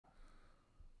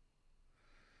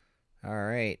All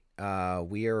right,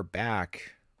 we are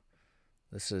back.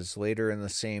 This is later in the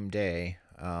same day.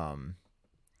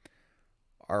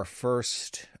 Our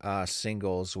first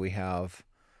singles, we have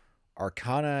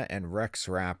Arcana and Rex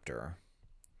Raptor.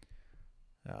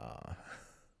 Uh,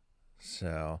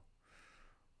 so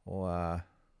we'll,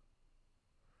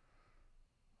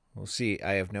 we'll see.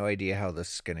 I have no idea how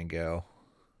this is gonna go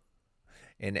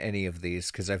in any of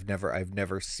these because I've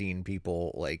never seen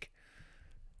people like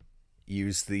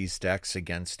use these decks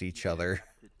against each Yeah, other.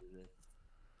 to do this.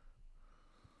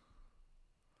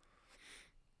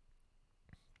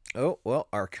 Oh well,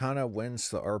 Arcana wins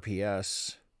the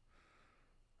RPS.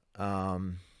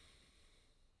 Um,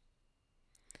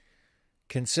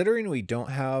 Considering we don't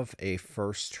have a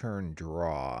first turn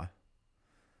draw,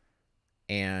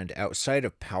 and outside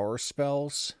of power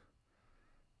spells,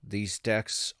 these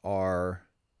decks are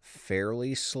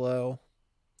fairly slow.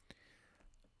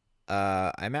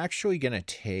 I'm actually going to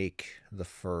take the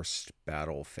first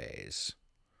battle phase.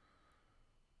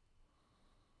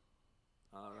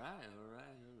 All right, all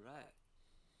right, all right.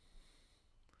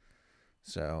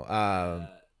 So, Uh,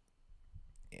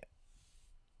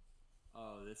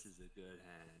 oh, this is a good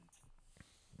hand.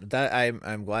 that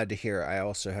I'm glad to hear. I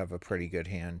also have a pretty good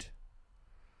hand.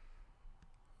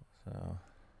 So,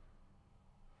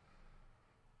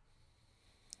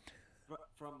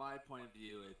 From my point of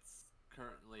view, it's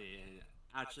currently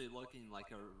actually looking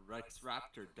like a Rex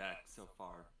Raptor deck so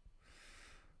far.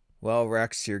 well,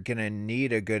 Rex, you're gonna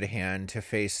need a good hand to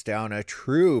face down a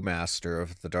true master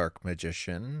of the dark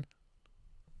magician.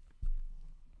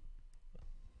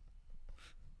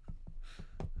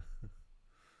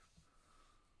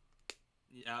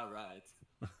 Yeah, right.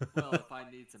 Well, if I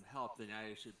need some help, then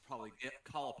I should probably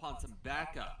call upon some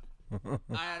backup.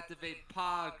 I activate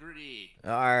Paw Greed.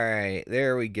 All right,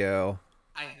 there we go.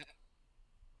 I.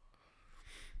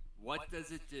 What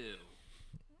does it do?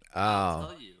 I'll Oh,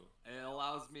 tell you. It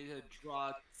allows me to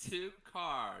draw two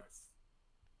cards.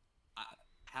 I,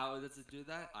 how does it do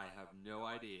that? I have no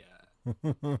idea.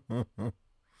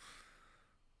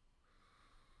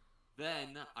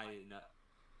 Then I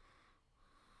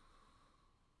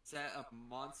set a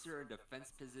monster in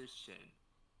defense position.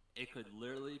 It could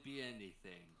literally be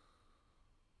anything.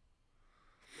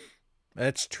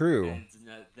 that's true.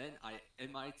 And then I,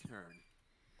 in my turn,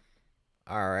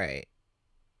 All right.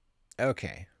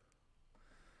 Okay.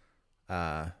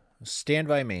 Uh,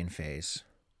 Standby main phase.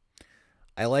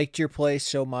 I liked your play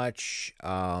so much.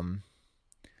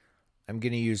 I'm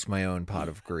gonna use my own pot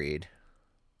of greed.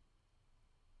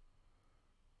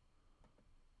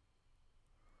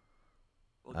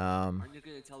 well, Um, aren't you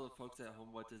going to tell the folks at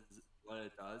home what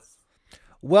it does?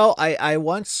 well, I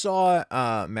once saw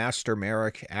Master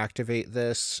Merrick activate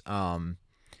this.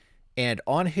 And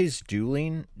on his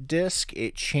dueling disc,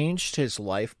 it changed his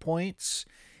life points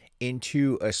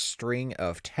into a string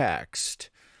of text.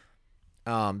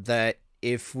 That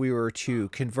if we were to Huh.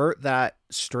 convert that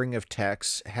string of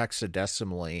text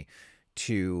hexadecimally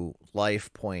to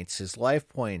life points, his life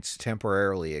points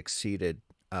temporarily exceeded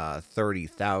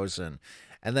 30,000.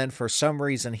 And then for some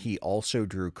reason, he also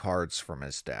drew cards from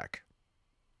his deck.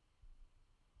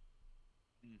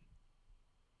 Hmm.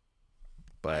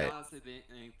 I But honestly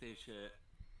think they should.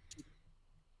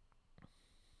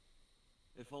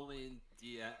 If only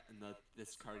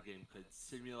this card game could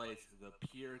simulate the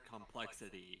pure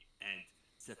complexity and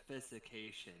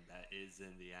sophistication that is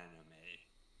in the anime.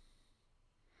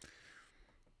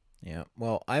 yeah,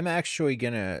 well, I'm actually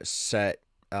going to set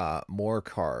more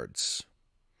cards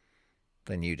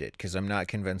than you did because I'm not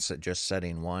convinced that just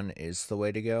setting one is the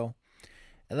way to go.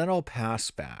 And then I'll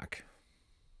pass back.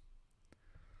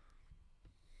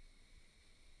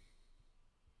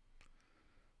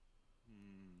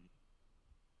 Hmm.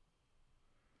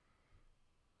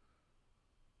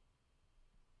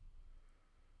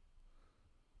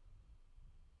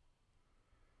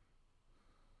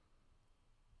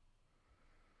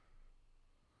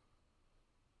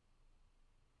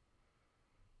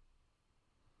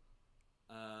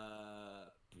 Uh,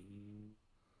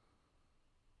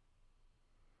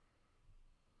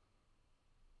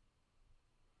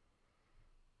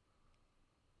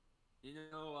 you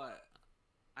know what?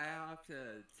 I have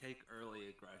to take early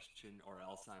aggression, or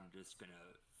else I'm just gonna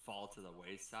fall to the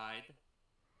wayside.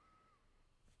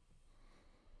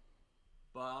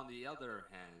 But on the other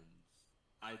hand,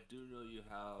 I do know you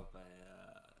have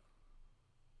a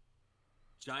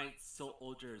giant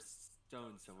soldier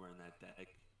stone somewhere in that deck.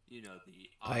 You know, the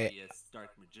I obvious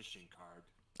Dark Magician card.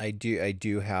 I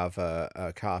do have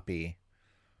a copy.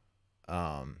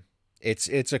 Um,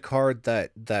 it's a card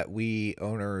that we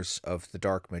owners of the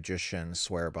Dark Magician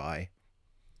swear by.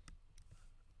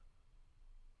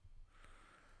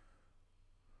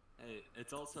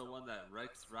 It's also one that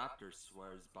Rex Raptor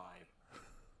swears by.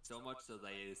 So much so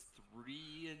that he has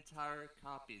 3 entire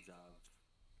copies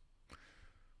of.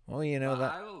 Well, you know,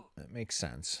 But that makes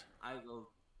sense. I will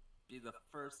be the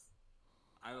first.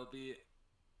 I will be.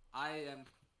 I am.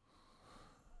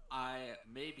 I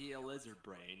may be a lizard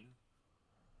brain,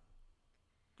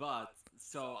 but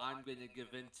so I'm going to give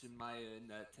in to my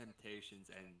temptations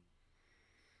and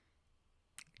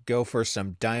go for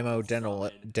some Daimo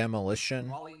demolition.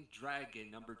 Crawling Dragon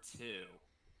number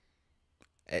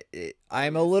 2.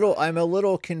 I'm a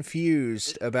little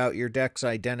confused about your deck's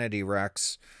identity,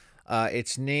 Rex.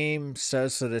 Its name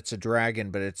says that it's a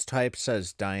dragon, but its type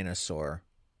says dinosaur.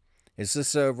 Is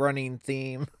this a running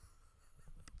theme?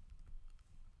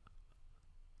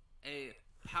 A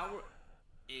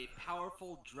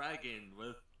powerful dragon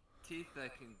with teeth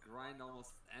that can grind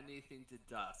almost anything to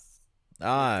dust.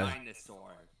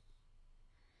 Dinosaur.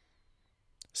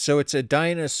 So it's a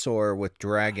dinosaur with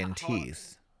dragon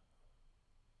teeth.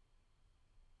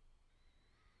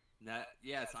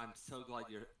 Yes, I'm so glad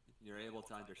you're able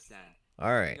to understand.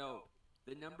 All right. No,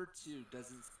 the number 2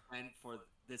 doesn't stand for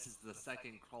this is the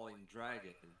second crawling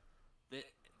dragon.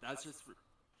 That's just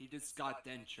he just got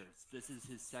dentures. This is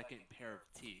his second pair of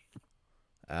teeth.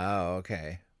 Oh,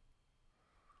 okay.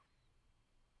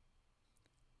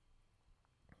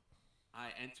 I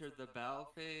enter the battle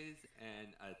phase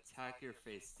and attack your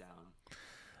face down.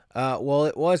 Well,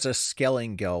 it was a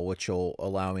Skellingel, which will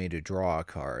allow me to draw a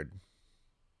card.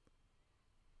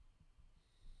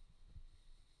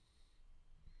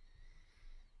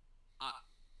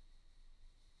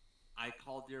 I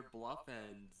called your bluff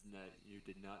and you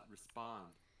did not respond.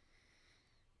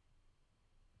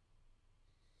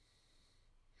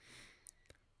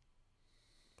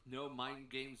 No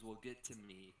mind games will get to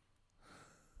me.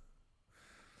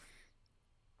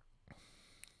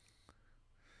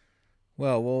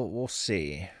 Well, we'll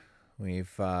see. We've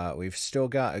still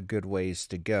got a good ways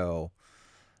to go.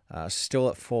 Still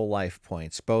at full life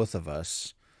points, both of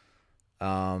us.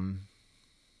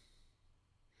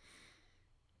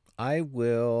 I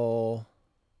will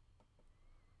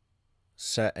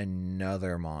set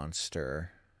another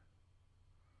monster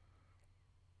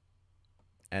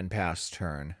and pass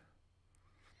turn.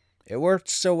 It worked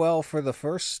so well for the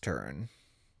first turn.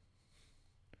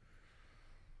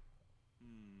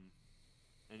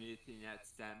 Anything at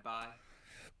standby?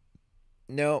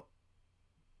 Nope.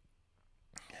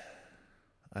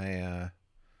 Standby.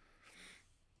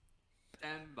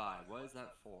 What is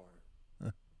that for?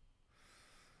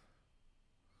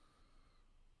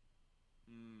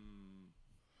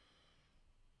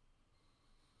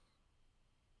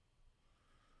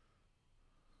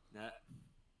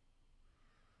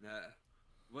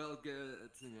 Well, good.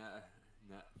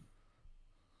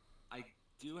 I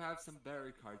do have some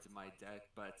berry cards in my deck,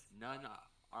 but none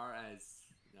are as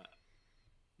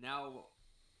now.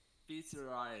 Feast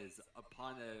your eyes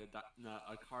upon a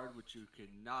card which you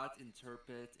cannot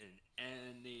interpret in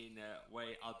any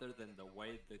way other than the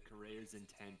way the creators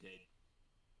intended.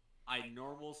 I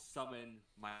normal summon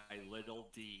my little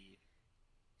D.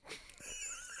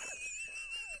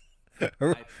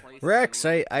 Rex,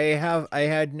 I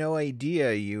had no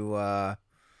idea you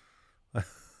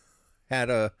had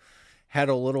a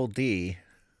little D.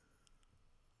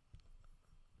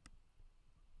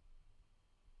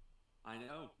 I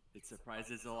know, it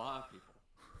surprises a lot of people.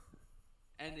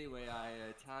 Anyway, I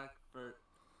attack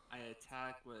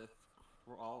with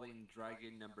Crawling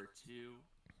Dragon number 2.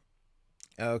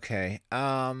 Okay.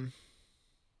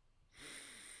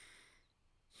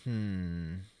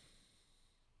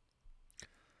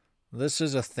 This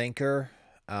is a thinker.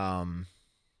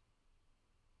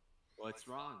 What's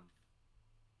wrong?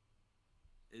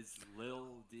 Is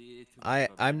Lil D too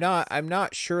I'm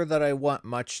not sure that I want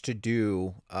much to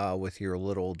do with your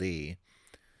little D.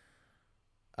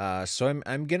 So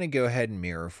I'm gonna go ahead and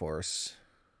Mirror Force.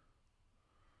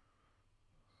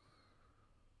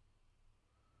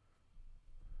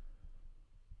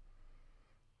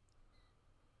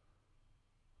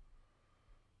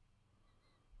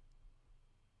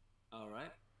 All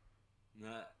right.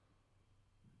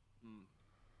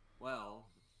 Well,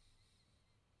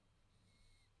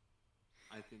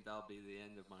 I think that'll be the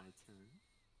end of my turn.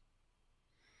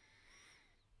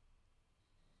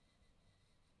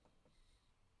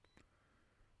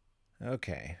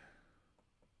 Okay.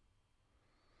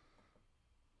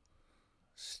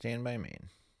 Stand by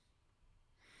main.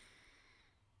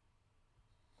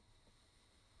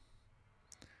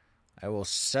 I will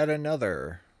set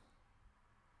another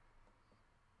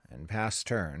and pass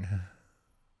turn.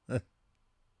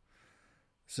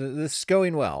 So this is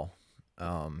going well.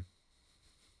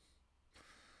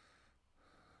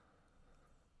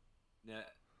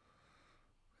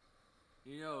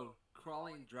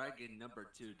 Crawling Dragon number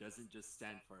 2 doesn't just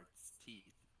stand for its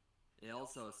teeth. It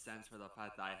also stands for the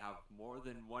fact that I have more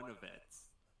than one of it.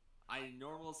 I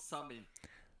normal summon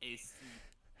a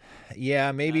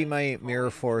Yeah, maybe my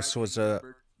Mirror Crawling Force was Dragon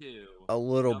number 2. a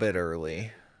little bit Number 2.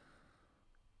 early.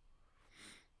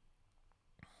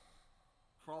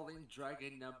 Crawling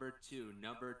Dragon number 2.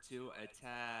 Number 2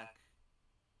 attack.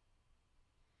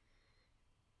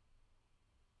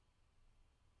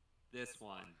 This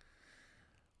one.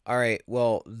 Alright,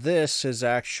 well, this is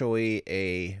actually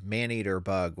a man-eater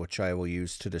bug, which I will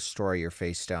use to destroy your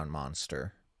face-down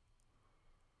monster.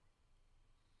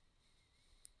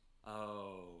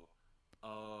 Oh.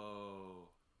 Oh.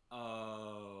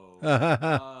 Oh.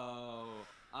 Oh.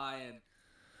 I am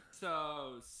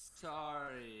so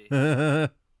sorry.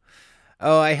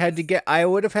 Oh, I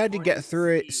would have had to get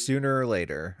through it sooner or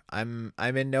later. I'm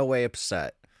in no way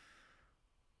upset.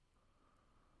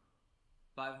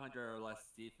 500 or less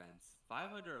defense.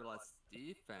 500 or less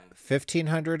defense.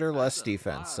 1500 or less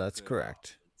defense. That's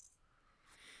correct.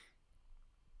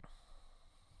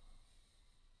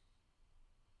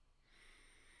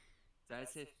 Did I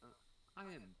say I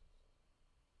am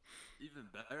even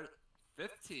better?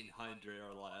 1500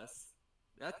 or less.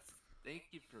 Thank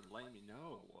you for letting me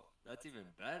know. That's even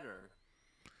better.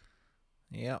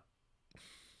 Yep.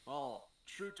 Well,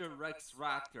 true to Rex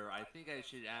Raptor, I think I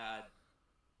should add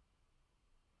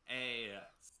a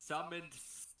summoned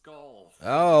skull.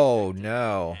 Oh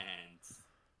no.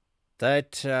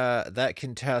 That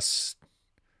contests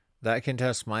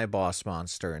my boss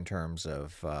monster in terms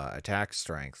of attack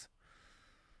strength.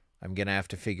 I'm gonna have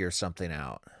to figure something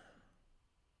out.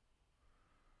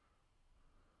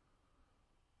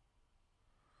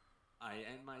 I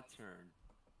end my turn.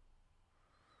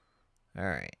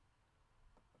 Alright.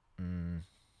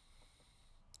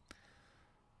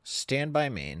 Stand by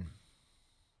main.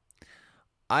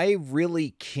 I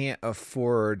really can't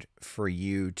afford for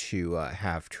you to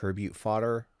have tribute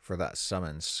fodder for that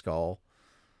summon skull.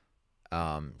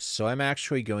 So I'm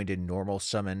actually going to normal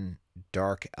summon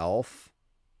Dark Elf,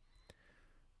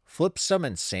 flip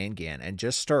summon Sangan, and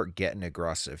just start getting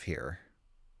aggressive here.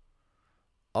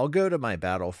 I'll go to my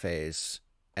battle phase,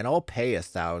 and I'll pay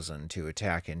 1,000 to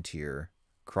attack into your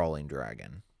crawling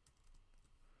dragon.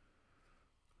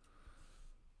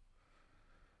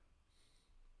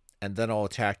 And then I'll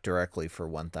attack directly for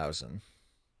 1,000.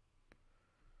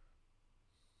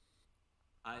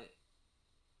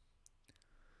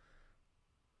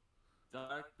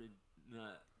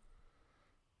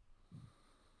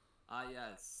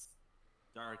 Yes.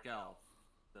 Dark Elf.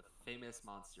 The famous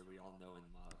monster we all know and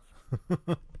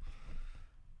love.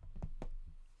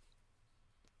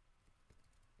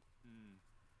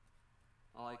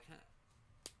 Oh, I can't.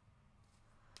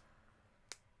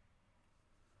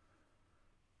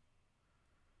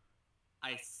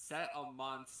 I set a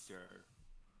monster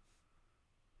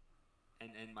and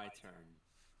end my turn.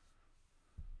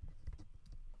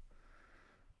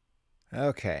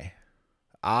 Okay.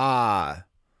 Ah.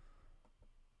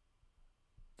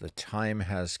 The time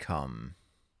has come.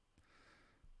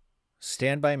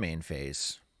 Stand by main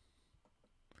phase.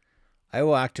 I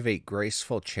will activate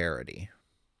Graceful Charity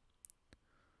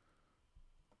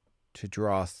to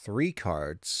draw 3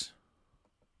 cards.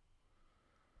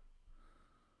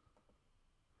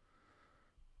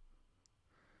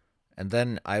 And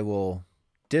then I will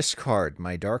discard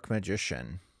my Dark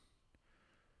Magician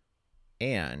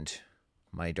and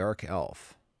my Dark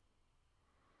Elf.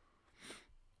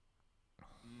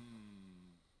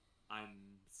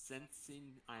 I'm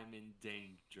sensing I'm in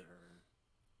danger.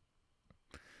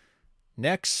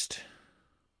 Next,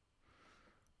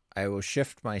 I will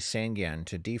shift my Sangan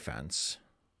to defense.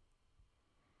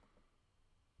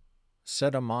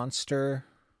 Set a monster.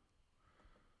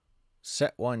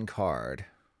 Set 1 card.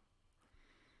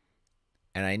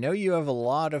 And I know you have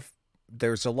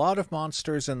there's a lot of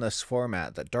monsters in this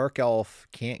format that Dark Elf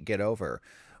can't get over.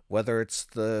 Whether it's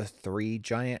the 3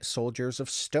 giant soldiers of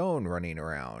stone running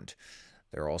around.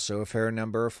 There are also a fair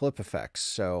number of flip effects,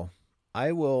 so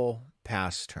I will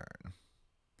pass turn.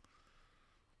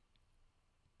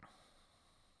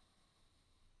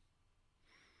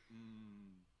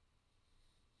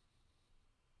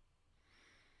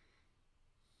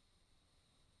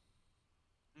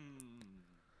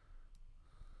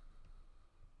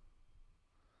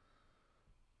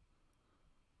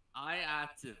 I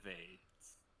activate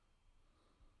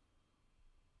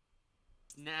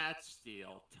Snatch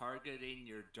Steal, targeting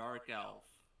your Dark Elf.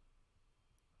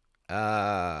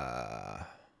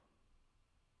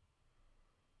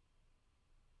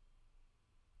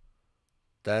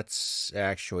 That's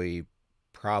actually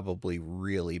probably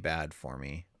really bad for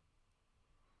me.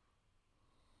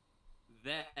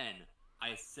 Then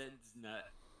I send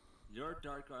your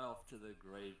Dark Elf to the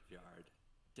graveyard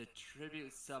to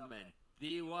tribute summon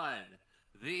the one,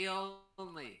 the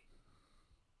only,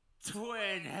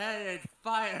 twin-headed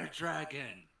fire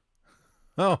dragon.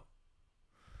 Oh.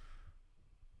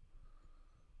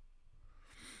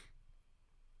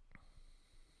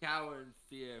 Cower in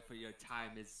fear, for your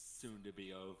time is soon to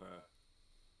be over.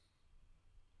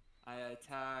 I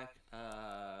attack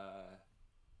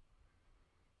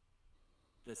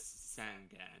the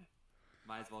Sangan.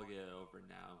 Might as well get it over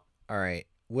now. All right.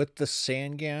 With the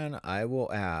Sangan, I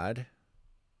will add.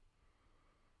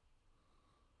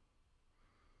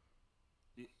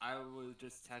 I will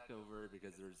just tech over it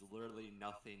because there's literally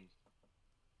nothing.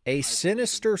 A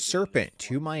sinister serpent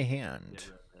to my hand.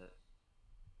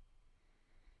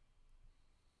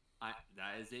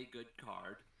 That is a good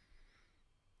card.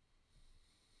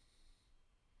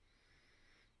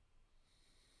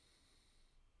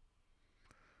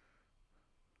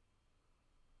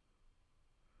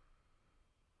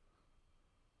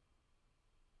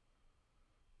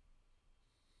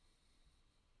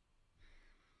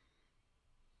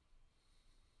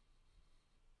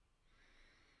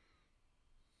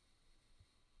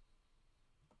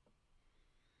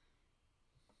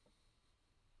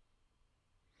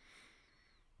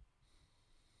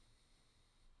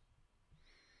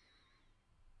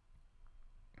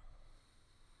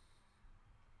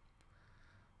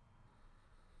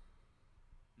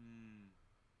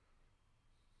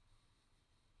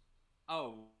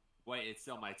 Oh, wait, it's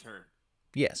still my turn.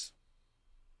 Yes.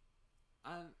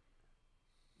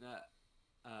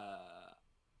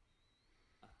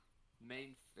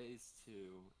 Main phase 2.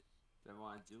 Do I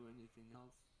want to do anything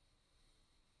else?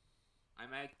 I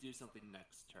might do something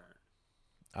next turn.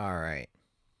 All right.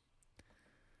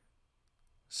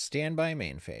 Standby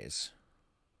main phase.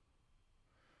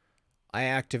 I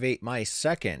activate my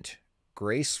second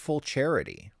Graceful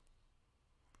Charity.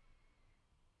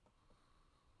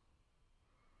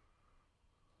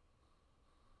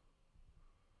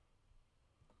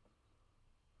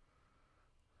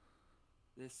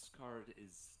 This card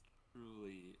is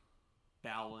truly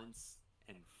balanced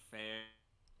and fair.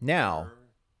 Now,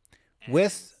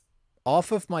 with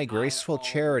off of my Graceful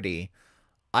Charity,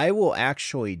 I will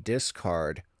actually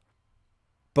discard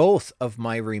both of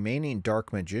my remaining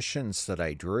Dark Magicians that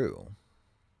I drew.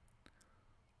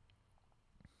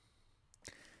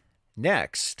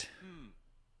 Next,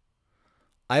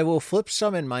 I will flip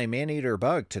summon my Maneater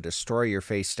Bug to destroy your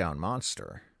face-down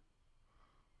monster.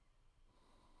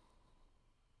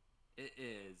 It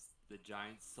is the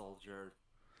giant soldier.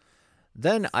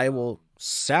 Then I will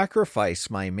sacrifice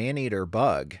my Maneater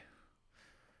Bug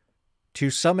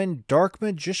to summon Dark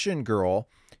Magician Girl,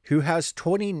 who has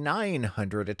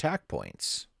 2,900 attack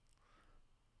points,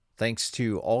 thanks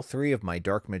to all 3 of my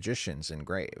Dark Magicians in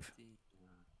grave.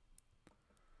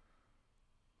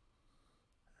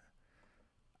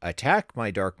 Attack my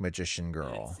Dark Magician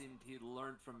Girl. It seemed he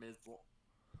learned from his...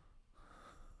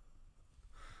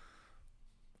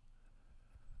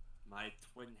 My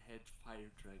twin-head fire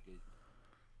dragon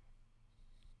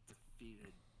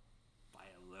defeated by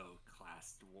a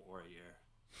low-class warrior.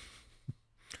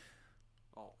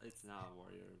 Well, it's not a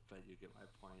warrior, but you get my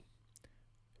point.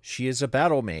 She is a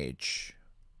battle mage,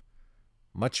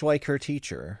 much like her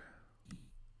teacher.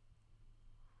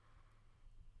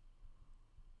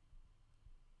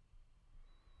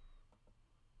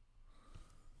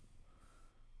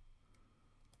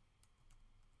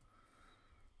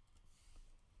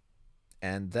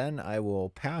 And then I will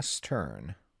pass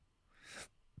turn.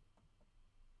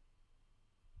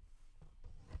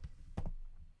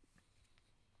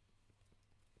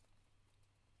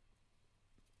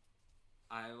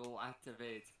 I will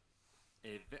activate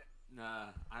a...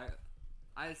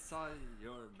 I saw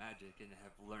your magic and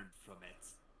have learned from it.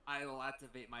 I will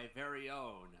activate my very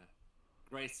own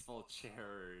Graceful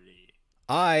Charity.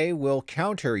 I will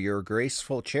counter your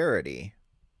Graceful Charity.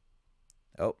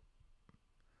 Oh.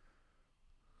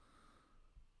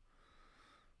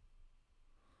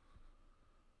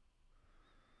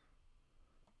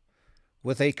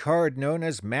 With a card known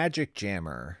as Magic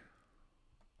Jammer.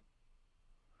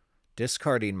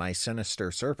 Discarding my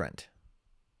Sinister Serpent.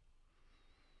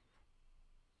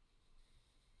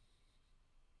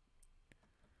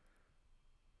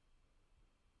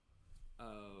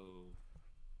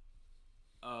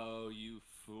 Oh, you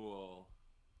fool.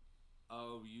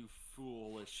 Oh, you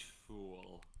foolish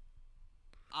fool.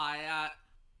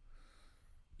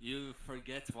 You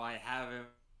forget what I have in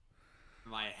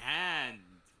my hand.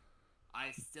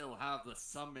 I still have the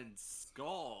summoned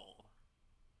skull.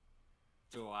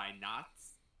 Do I not?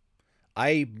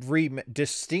 I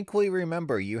distinctly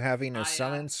remember you having a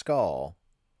summon skull.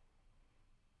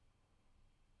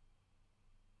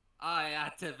 I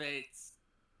activate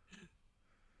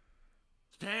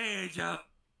Stage of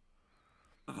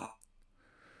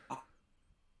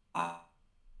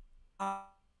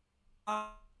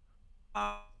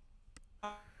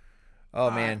Oh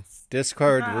man,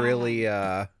 Discard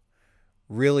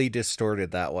really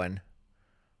distorted that one.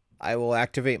 I will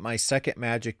activate my second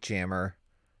magic jammer,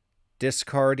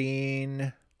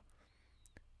 discarding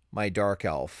my Dark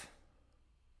Elf.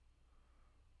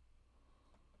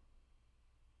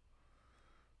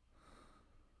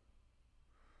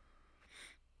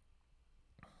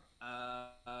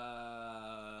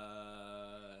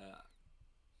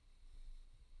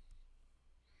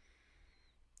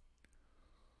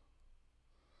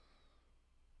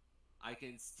 I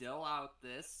can still out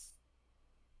this.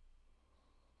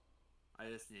 I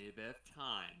just need a bit of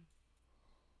time.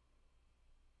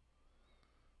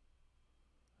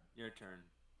 Your turn.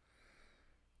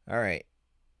 All right.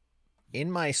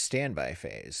 In my standby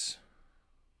phase,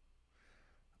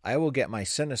 I will get my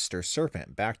Sinister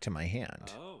Serpent back to my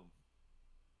hand. Oh.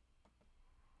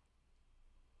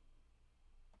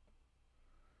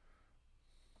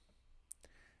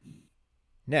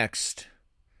 Next,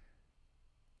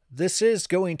 this is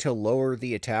going to lower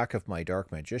the attack of my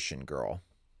Dark Magician girl,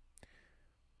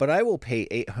 but I will pay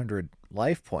 800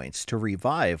 life points to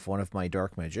revive one of my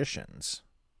Dark Magicians.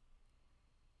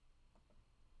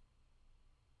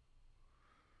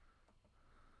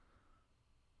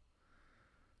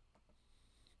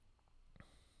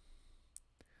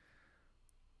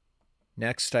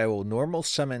 Next, I will normal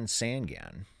summon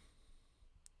Sangan.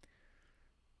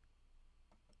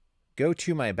 Go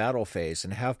to my battle phase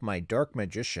and have my Dark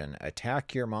Magician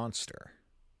attack your monster.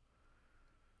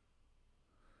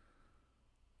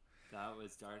 That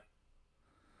was dark.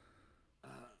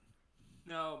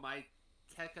 No, my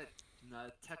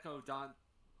Tecodon.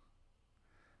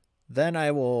 Then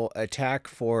I will attack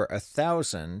for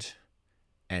 1,000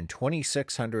 and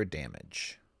 2,600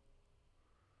 damage.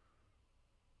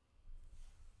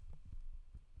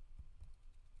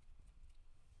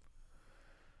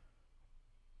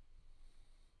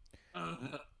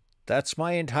 That's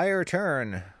my entire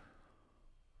turn.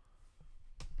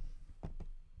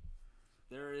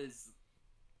 There is...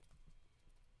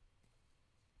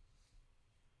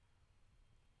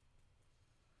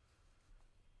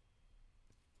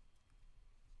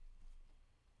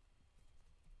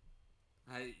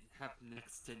 I have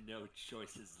next to no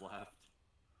choices left.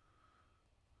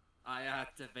 I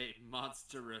activate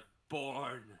Monster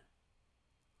Reborn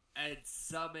and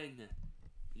summon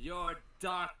your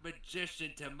Dark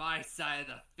Magician to my side of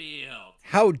the field.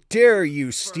 How dare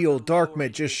you steal Dark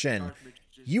Magician?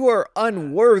 You are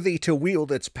unworthy to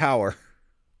wield its power.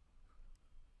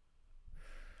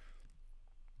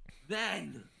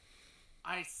 Then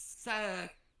I set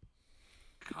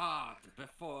a card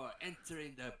before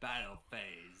entering the battle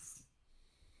phase.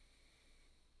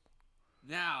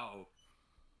 Now,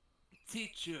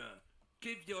 teacher,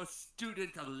 give your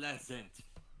student a lesson.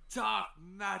 Dark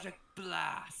Magic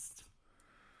Blast.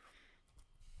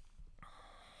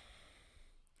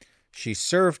 She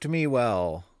served me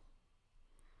well.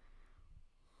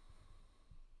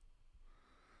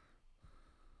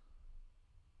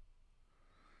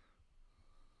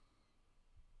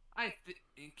 I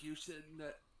think you should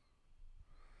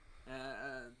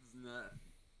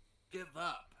give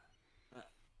up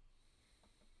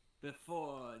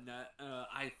before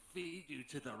I feed you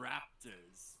to the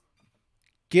raptors.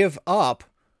 Give up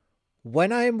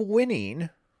when I'm winning?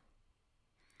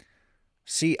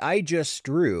 See, I just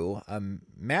drew a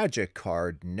magic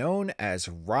card known as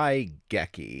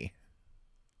Raigeki.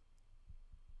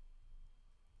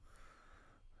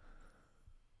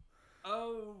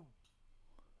 Oh,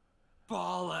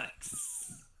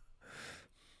 bollocks.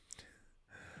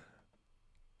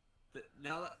 But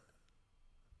now that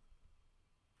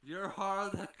you're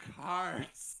hard the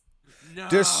cards. No.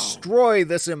 Destroy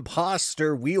this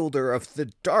imposter wielder of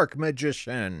the Dark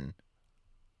Magician.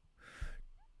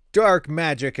 Dark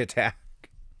magic attack.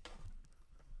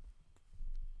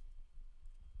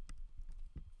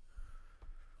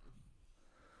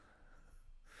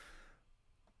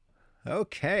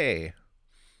 Okay.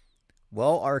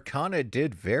 Well, Arcana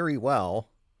did very well.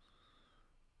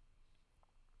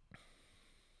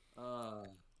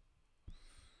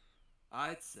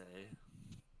 I'd say.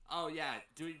 Oh yeah,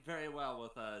 doing very well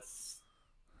with a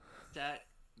stat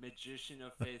Magician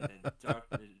of Faith and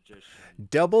Dark Magician.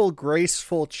 Double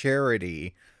Graceful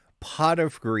Charity, Pot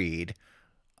of Greed,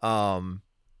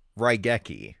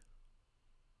 Raigeki.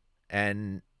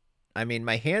 And I mean,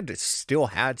 my hand still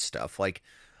had stuff. Like,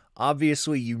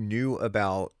 obviously, you knew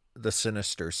about the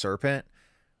Sinister Serpent,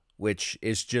 which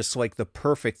is just like the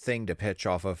perfect thing to pitch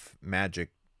off of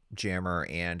Magic Jammer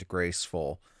and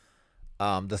Graceful.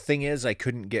 The thing is, I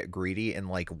couldn't get greedy and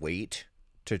like wait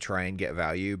to try and get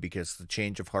value because the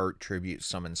Change of Heart Tribute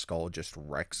Summon Skull just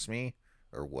wrecks me,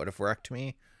 or would have wrecked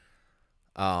me.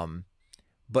 Um,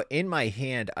 but in my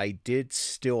hand, I did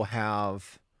still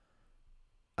have,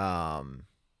 um,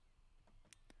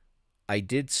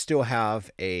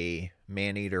 a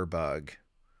Maneater Bug,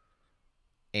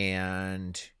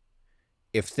 and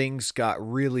if things got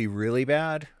really, really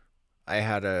bad, I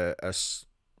had a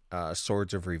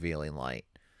Swords of Revealing Light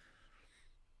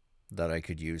that I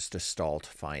could use to stall to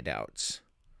find outs.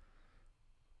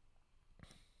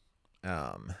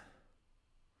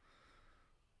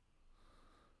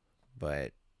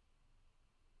 But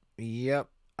yep.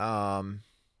 Although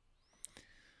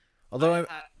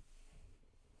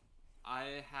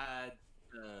I had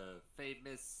the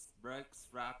famous Rex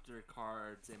Raptor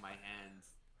cards in my hands.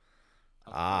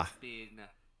 Of course, being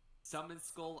Summon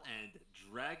Skull and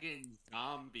Dragon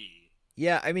Zombie.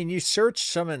 Yeah, I mean, you searched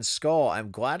Summon Skull.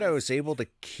 I'm glad I was able to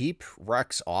keep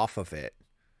Rex off of it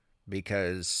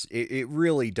because it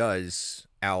really does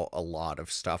out a lot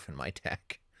of stuff in my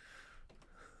deck.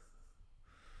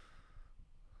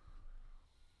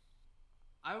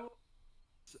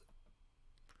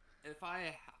 If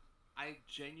I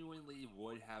genuinely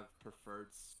would have preferred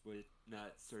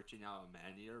not searching out a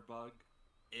Maneater Bug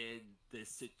in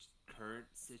this current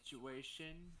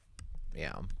situation.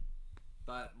 Yeah.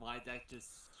 But my deck just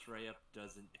straight up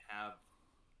doesn't have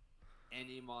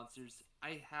any monsters.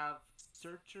 I have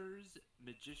Searchers,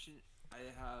 Magician. I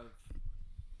have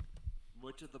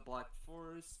Witch of the Black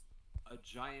Forest, a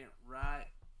Giant Rat,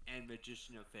 and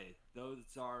Magician of Faith.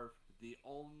 Those are the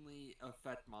only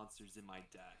effect monsters in my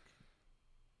deck.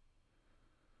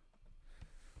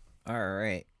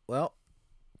 Alright. Well,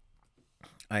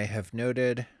 I have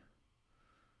noted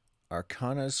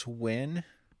Arcana's win.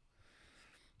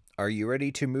 Are you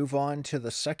ready to move on to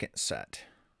the second set?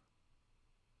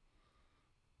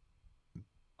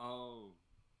 Oh,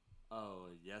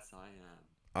 yes, I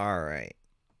am. Alright.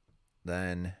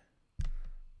 Then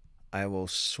I will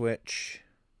switch.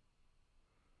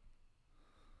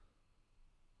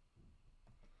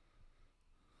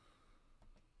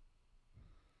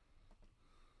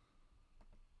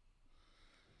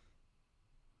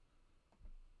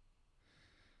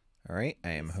 All right, I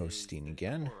am hosting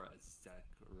again. Deck,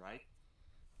 right?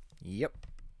 Yep.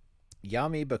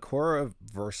 Yami Bakura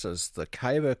versus the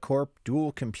Kaiba Corp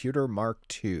Duel Computer Mark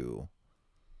II.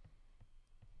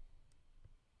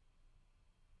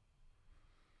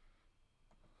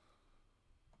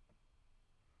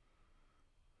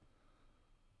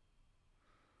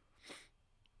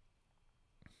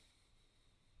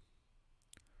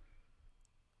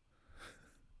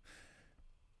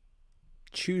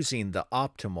 Choosing the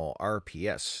optimal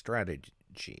RPS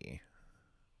strategy.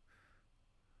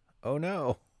 Oh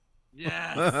no.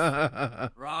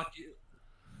 Yes! Rocky.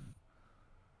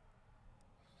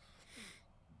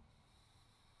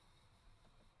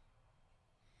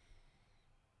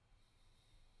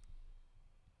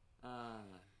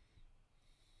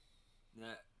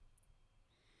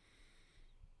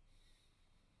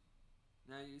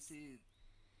 Now you see.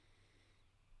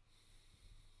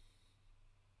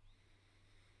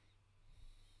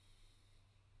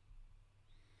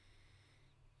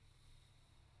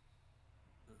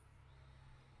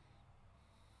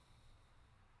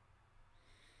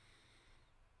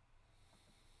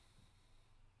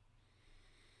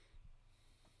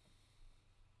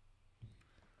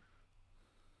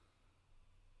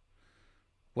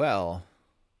 Well,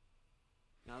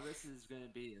 now this is going to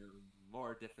be a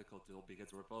more difficult duel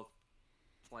because we're both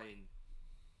playing.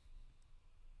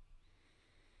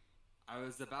 I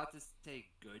was about to say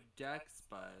good decks,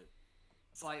 but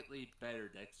slightly better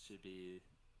decks should be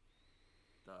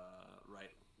the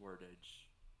right wordage.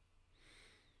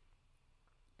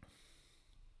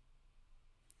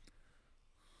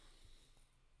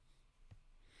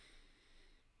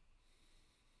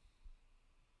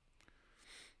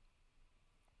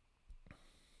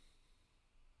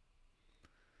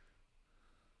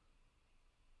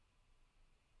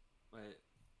 Wait.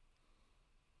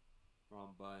 Wrong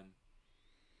button.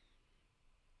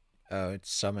 Oh, it's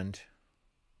summoned.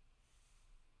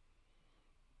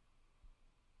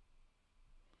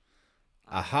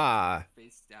 Aha!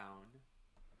 Face down.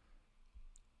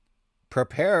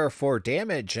 Prepare for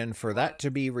damage and for that to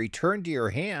be returned to your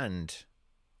hand.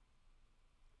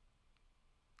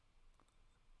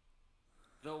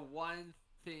 The one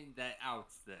thing that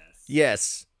outs this.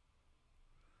 Yes.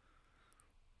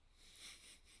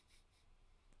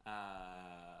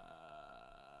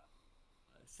 Uh,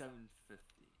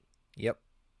 750. Yep.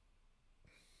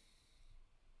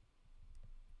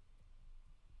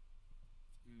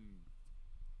 Hmm.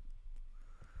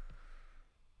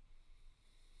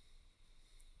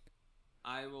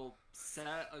 I will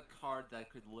set a card that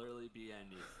could literally be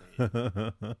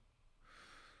anything.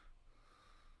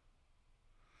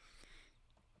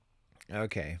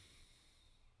 Okay.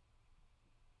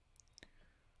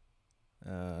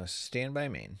 Stand by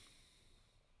main.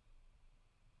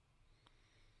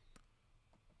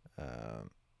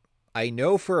 I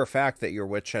know for a fact that your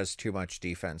witch has too much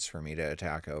defense for me to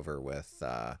attack over with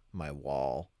my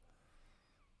wall.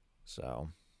 So.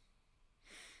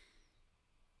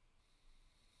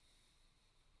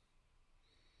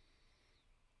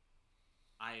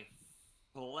 I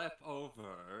flip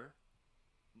over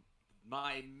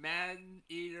my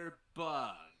man-eater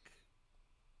bug.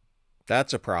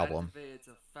 That's a problem. Activate its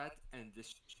effect and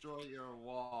destroy your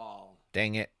wall.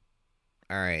 Dang it.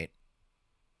 Alright.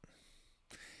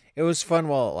 It was fun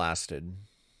while it lasted.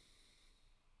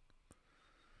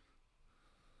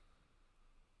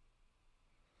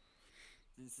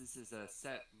 Since this is a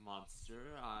set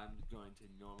monster, I'm going to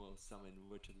normal summon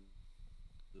Witch of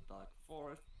the Black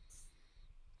Forest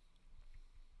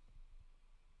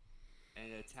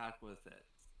and attack with it.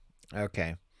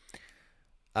 Okay.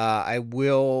 I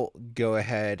will go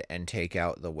ahead and take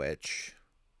out the witch.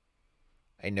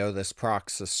 I know this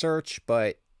procs a search,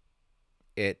 but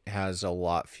it has a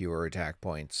lot fewer attack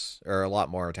points, or a lot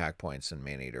more attack points than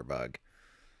Man-Eater Bug.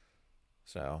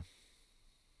 So.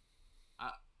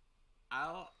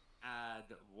 I'll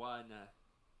add one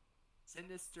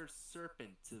Sinister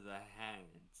Serpent to the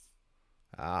hand.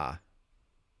 Ah.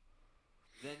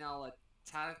 Then I'll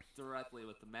attack directly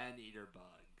with the Man-Eater Bug.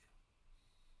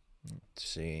 Let's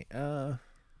see. And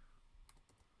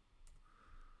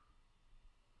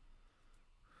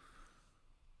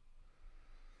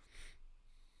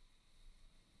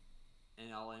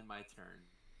I'll end my turn.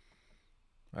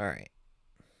 All right.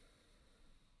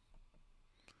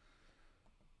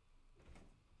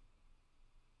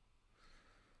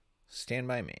 Stand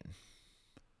by main.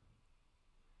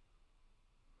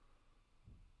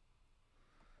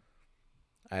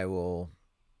 I will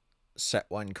set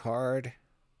one card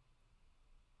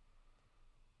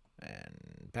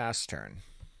and pass turn.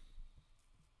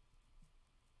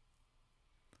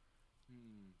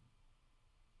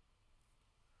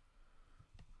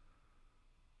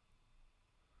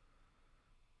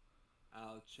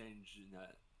 I'll change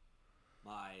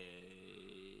my.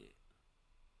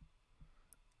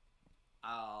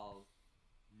 I'll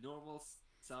normal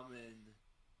summon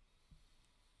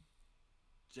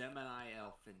Gemini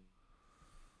Elf in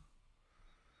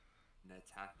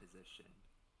attack position.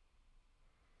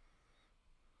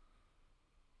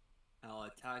 I'll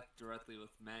attack directly with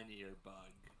Man-Eater Bug.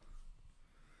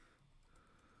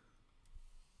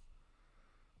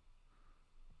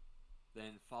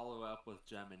 Then follow up with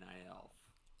Gemini Elf.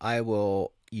 I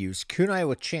will use Kunai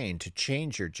with Chain to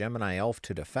change your Gemini Elf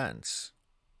to defense.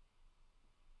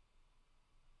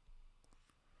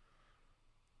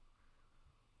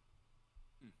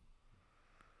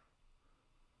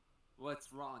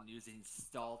 What's wrong using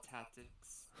stall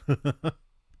tactics?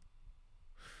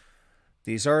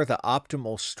 These are the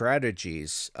optimal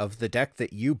strategies of the deck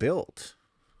that you built.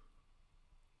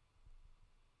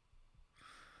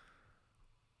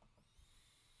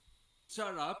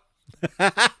 Shut up.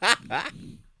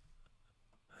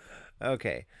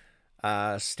 Okay.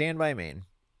 Stand by main.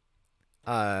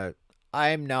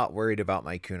 I'm not worried about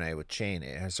my Kunai with Chain.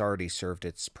 It has already served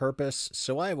its purpose,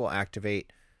 so I will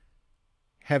activate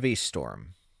Heavy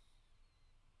Storm.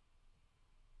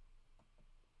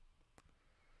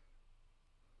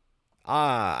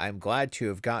 I'm glad to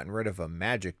have gotten rid of a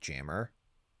Magic Jammer.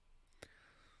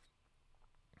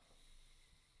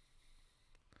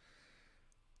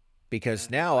 Because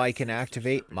now I can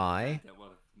activate my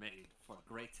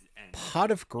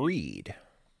Pot of Greed.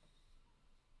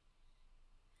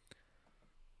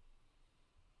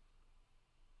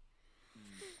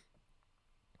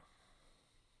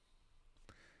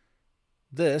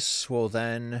 This will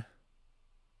then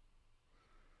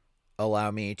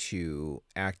allow me to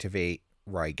activate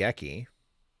Raigeki.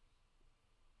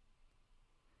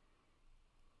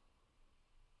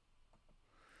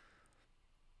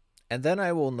 And then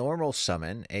I will normal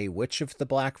summon a Witch of the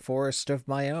Black Forest of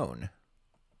my own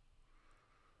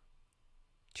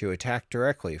to attack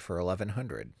directly for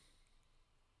 1100.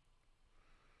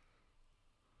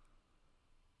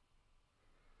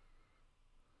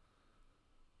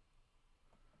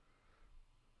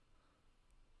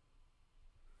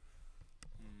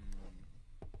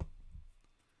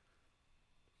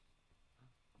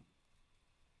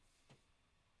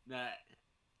 That.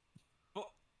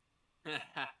 Oh,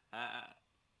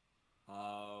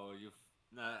 oh you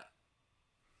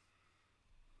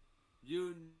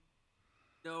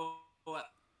know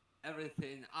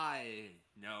everything I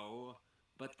know,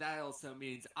 but that also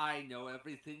means I know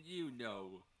everything you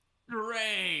know.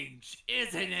 Strange,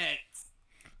 isn't it?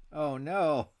 Oh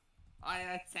no. I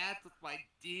attacked with my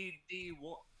D&D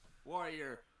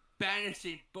warrior,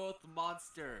 banishing both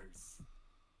monsters.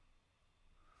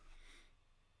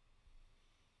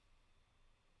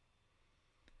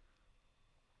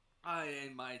 I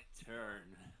end my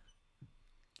turn.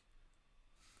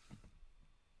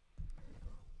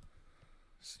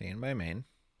 Stand by main.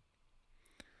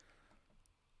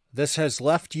 This has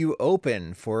left you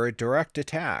open for a direct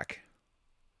attack.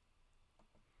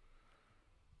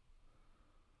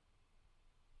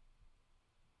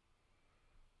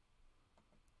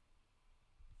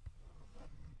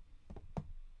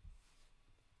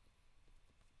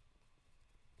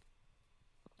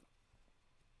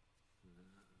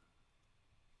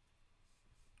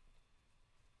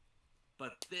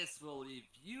 But this will leave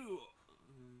you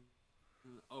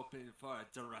open for a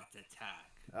direct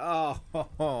attack.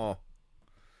 Oh.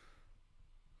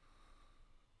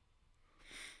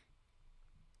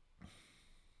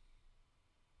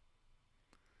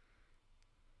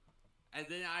 And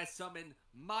then I summon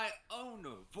my own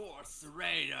Force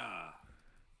Raider.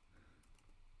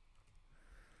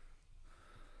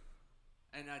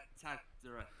 And attack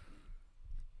directly.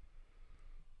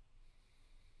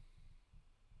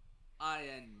 I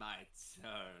end my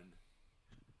turn.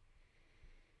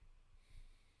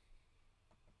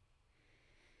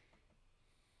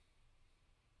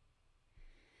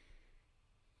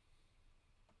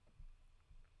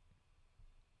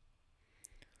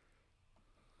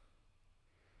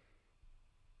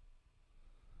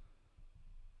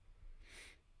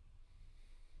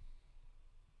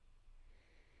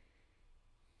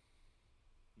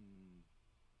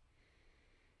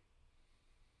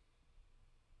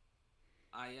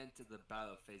 I enter the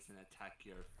battle phase and attack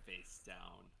your face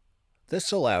down.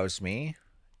 This allows me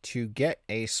to get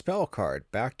a spell card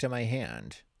back to my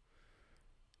hand.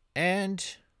 And,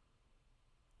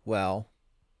 well,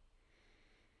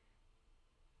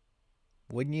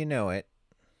 wouldn't you know it,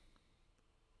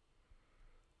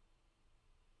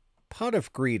 Pot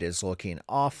of Greed is looking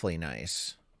awfully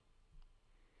nice.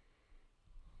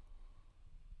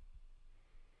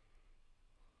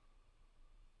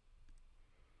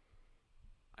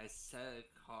 I set a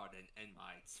card and end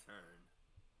my turn.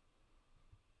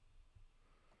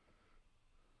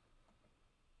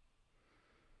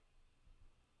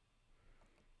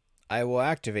 I will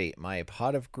activate my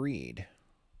Pot of Greed.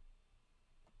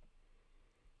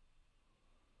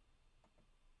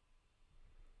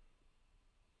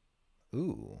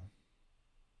 Ooh.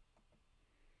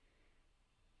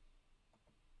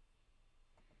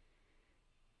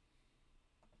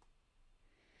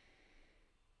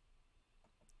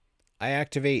 I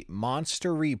activate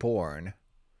Monster Reborn.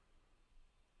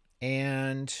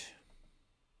 And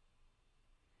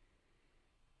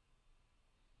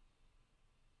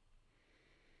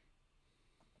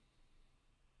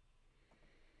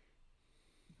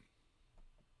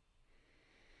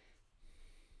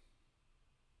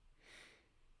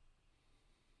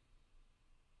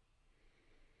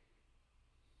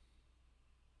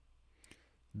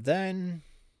then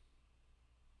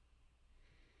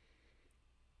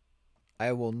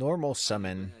I will normal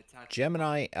summon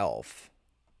Gemini Elf.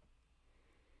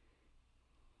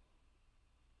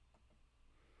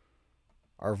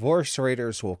 Our Vorse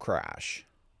Raiders will crash.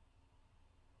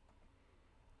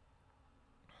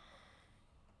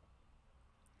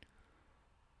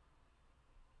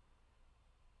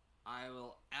 I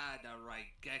will add a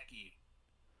Raigeki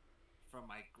from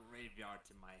my graveyard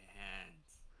to my hand.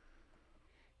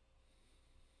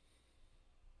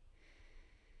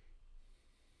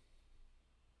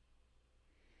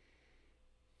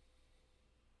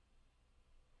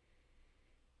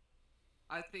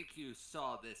 I think you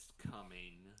saw this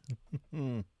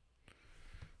coming.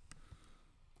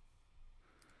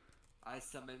 I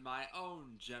summon my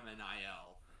own Gemini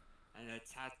Elf and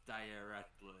attack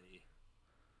directly.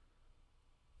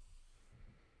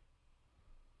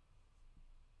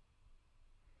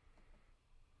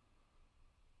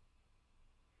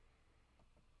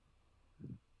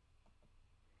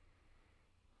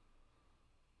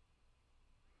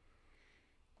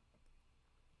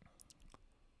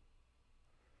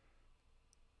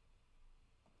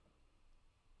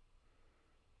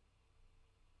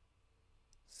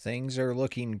 Things are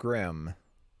looking grim.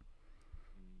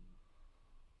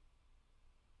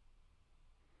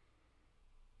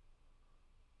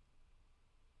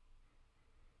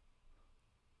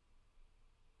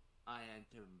 I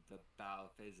enter the battle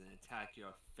phase and attack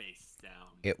your face down.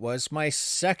 It was my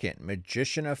second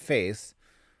Magician of Faith,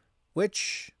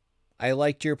 which I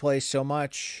liked your play so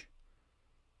much,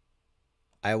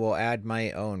 I will add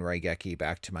my own Raigeki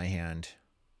back to my hand.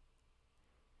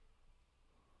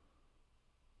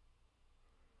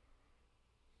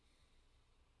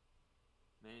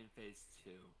 Main phase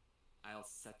 2. I'll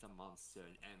set a monster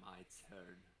and end my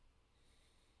turn.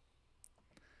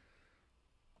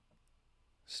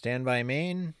 Stand by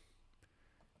main.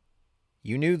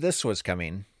 You knew this was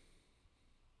coming.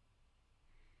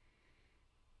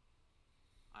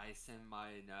 I send my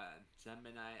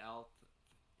Gemini Elf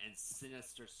and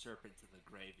Sinister Serpent to the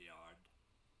graveyard.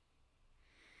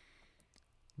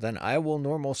 Then I will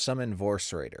normal summon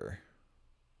Vorse Raider.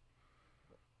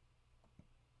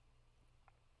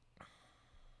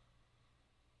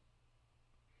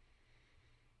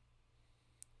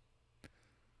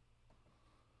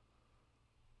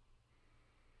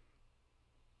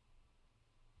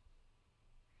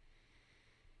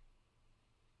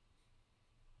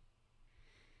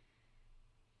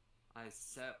 I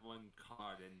set one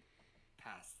card and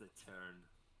pass the turn.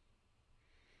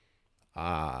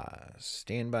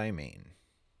 Stand by main.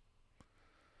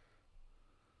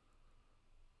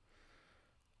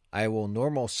 I will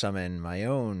normal summon my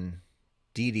own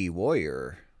DD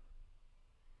Warrior.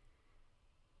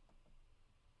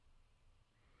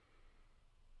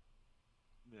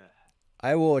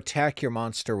 I will attack your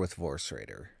monster with Vorse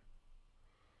Raider.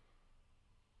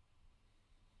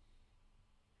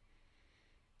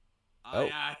 I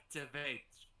activate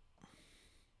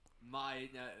my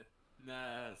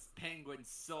penguin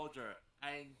soldier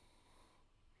and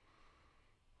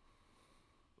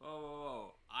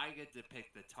whoa, I get to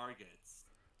pick the targets.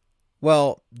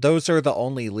 Well, those are the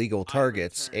only legal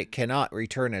targets. It cannot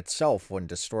return itself when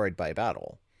destroyed by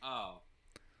battle. Oh.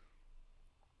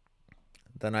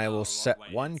 Then I will set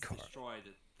one card. Destroyed,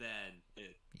 then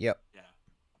it. Yep. Yeah.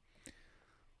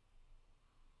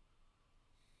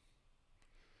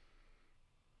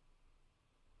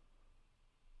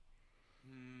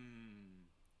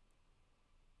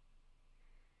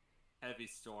 Heavy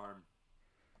storm.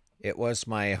 It was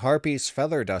my Harpy's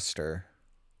Feather Duster.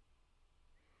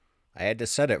 I had to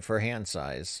set it for hand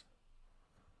size.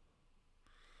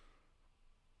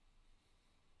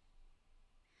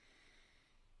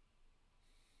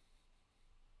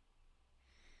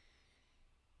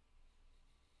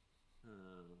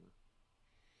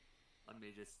 Let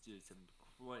me just do some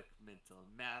quick mental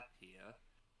math here.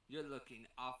 You're looking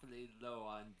awfully low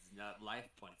on life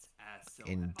points, as so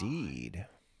Indeed. am I.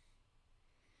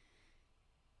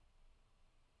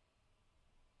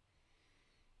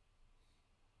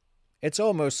 It's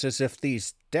almost as if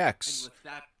these decks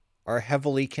are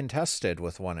heavily contested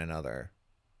with one another.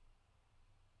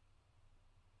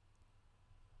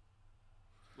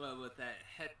 Well, with that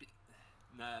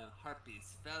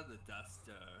Harpy's Feather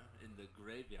Duster in the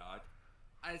graveyard,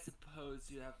 I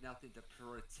suppose you have nothing to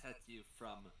protect you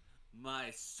from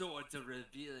my Swords of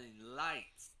Revealing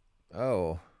Light.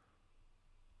 Oh.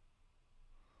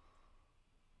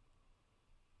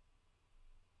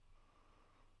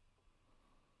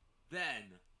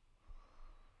 Then,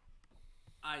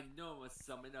 I normal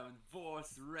summon a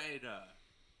Vorse Raider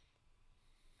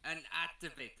and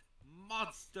activate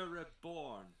Monster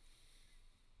Reborn.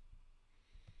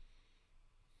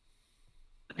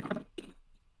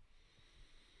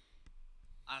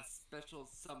 A special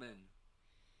summon.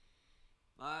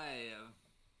 Do I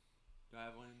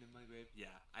have one in my grave? Yeah,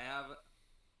 I have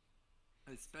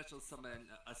a special summon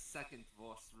a second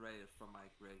Vorse Raider from my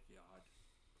graveyard.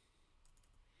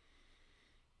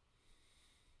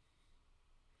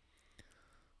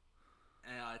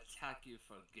 And I'll attack you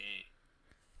for game.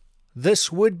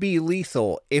 This would be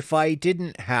lethal if I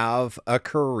didn't have a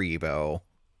Karibo.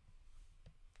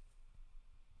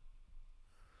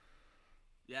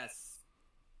 Yes.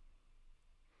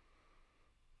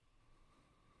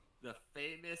 The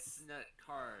famous nut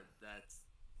card that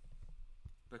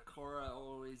Bakura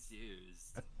always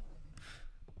used.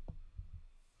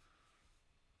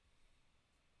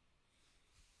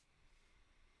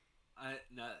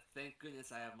 Thank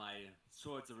goodness I have my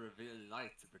Swords of Revealing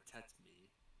Light to protect me.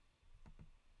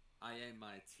 I end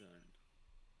my turn.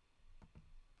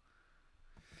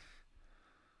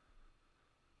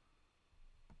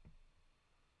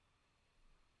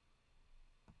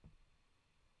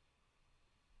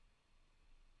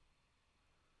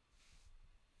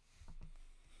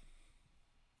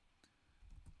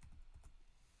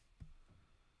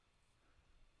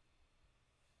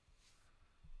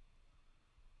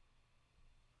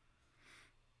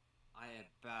 I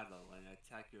battle and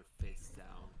attack your face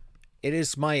down. It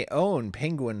is my own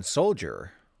penguin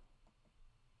soldier.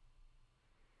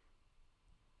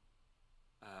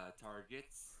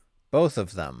 Targets. Both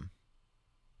of them.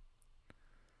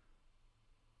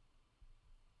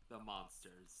 The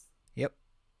monsters. Yep.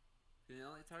 Can you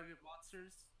only target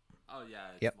monsters? Oh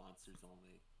yeah, it's Yep. monsters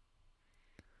only.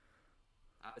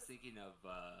 I was thinking of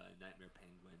Nightmare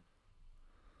Penguin.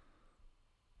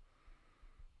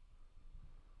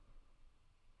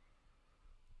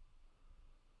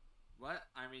 What?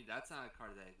 I mean, that's not a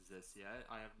card that exists yet.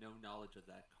 I have no knowledge of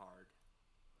that card.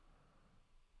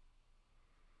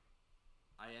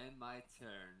 I end my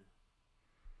turn.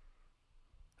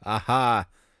 Aha!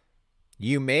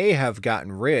 You may have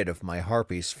gotten rid of my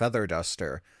Harpy's Feather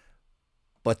Duster,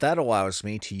 but that allows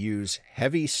me to use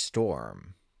Heavy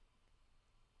Storm.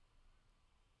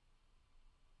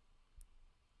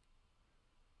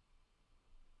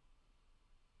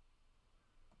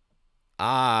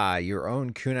 Ah, your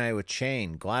own kunai with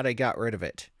chain. Glad I got rid of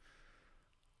it.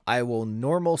 I will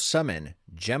normal summon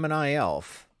Gemini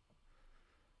Elf,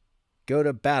 go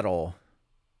to battle,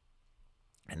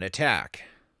 and attack.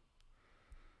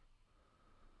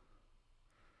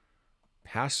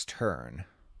 Pass turn.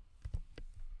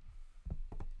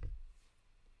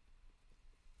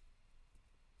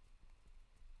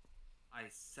 I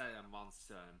set a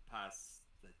monster and pass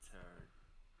the turn.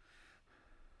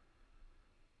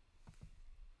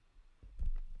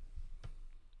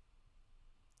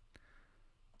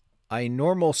 I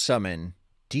normal summon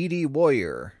DD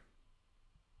Warrior,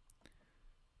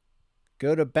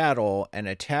 go to battle and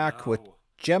attack with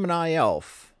Gemini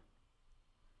Elf.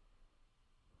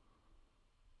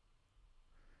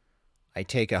 I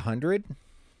take 100.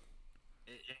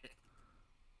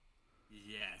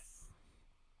 Yes.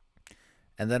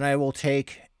 And then I will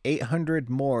take 800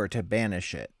 more to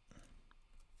banish it.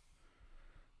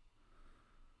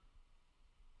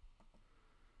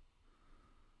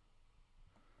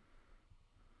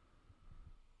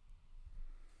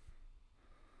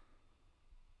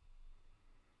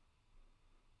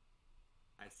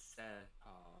 I said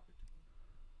card.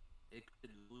 It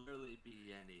could literally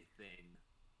be anything.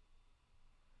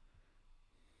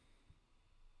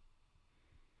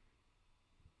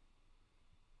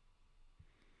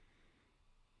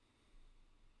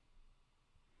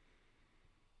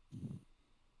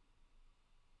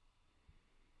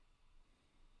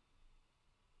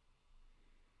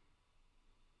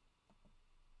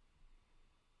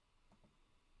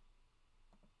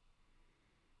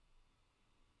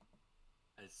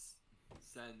 I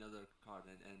set another card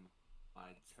and end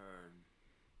my turn.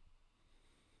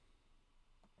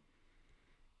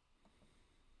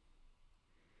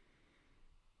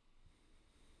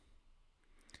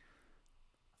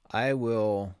 I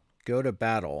will go to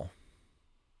battle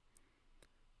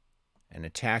and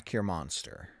attack your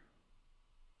monster.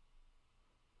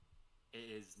 It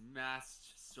is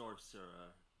Masked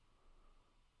Sorcerer.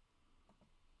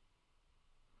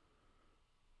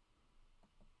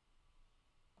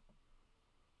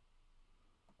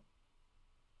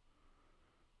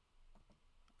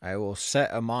 I will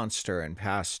set a monster and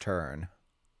pass turn.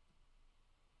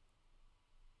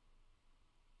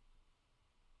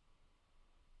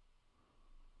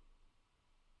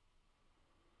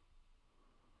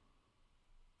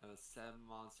 I will set a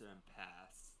monster and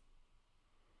pass.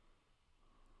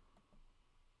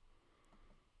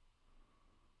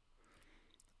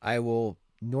 I will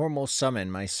normal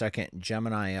summon my second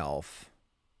Gemini Elf.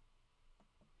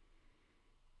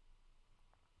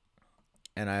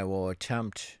 And I will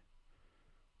attempt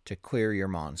to clear your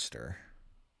monster.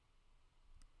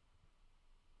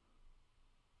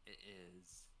 It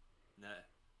is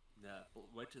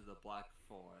Witch of the Black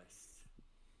Forest.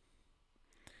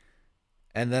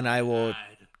 And then I will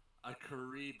add a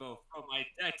Karibo from my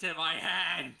deck to my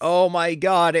hand. Oh my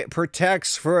god, it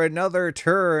protects for another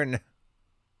turn.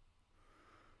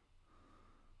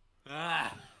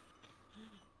 Ah.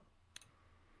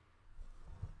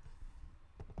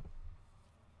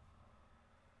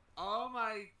 Oh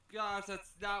my gosh,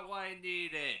 that's not what I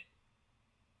needed.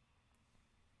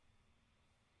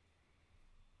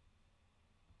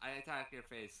 I attack your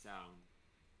face down.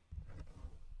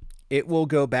 It will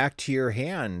go back to your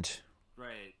hand.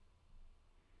 Great.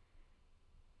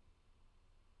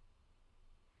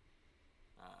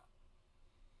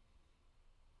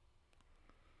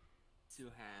 Two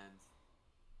hands.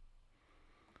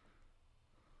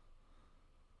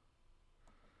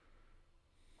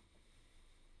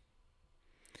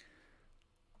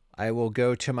 I will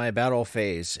go to my battle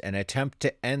phase and attempt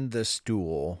to end this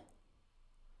duel.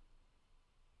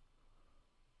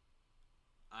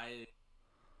 I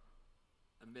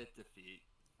admit defeat.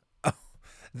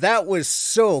 That was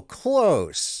so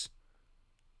close.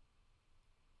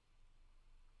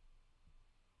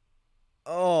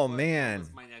 Oh, What man.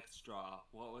 was my next draw?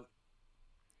 What was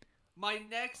my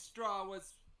next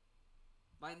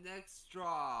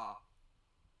draw?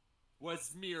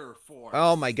 Was Mirror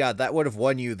Oh, my Force. God. That would have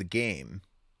won you the game.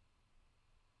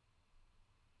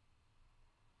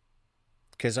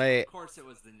 Because Of course, it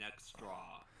was the next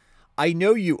draw. I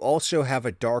know you also have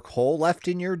a dark hole left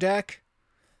in your deck.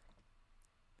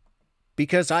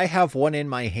 Because I have one in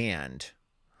my hand.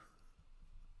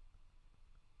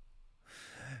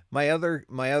 My other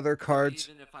cards.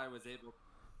 Even if I was able.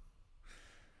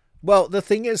 Well, the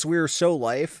thing is, we're so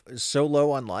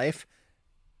low on life.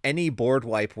 Any board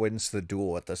wipe wins the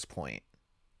duel at this point.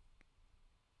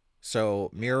 So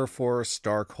Mirror Force,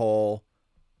 Dark Hole,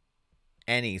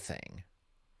 anything.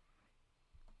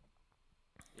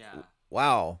 Yeah.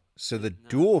 Wow. So the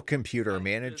duel computer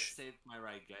managed. Saved my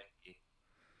Raigeki.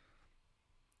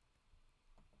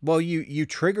 Well, you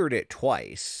triggered it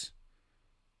twice.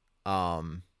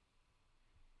 So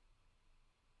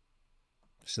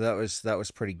that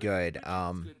was pretty good. Good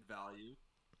value.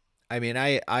 I mean,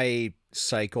 I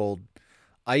cycled.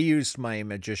 I used my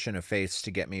Magician of Faiths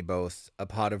to get me both a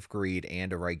Pot of Greed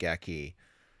and a Raigeki.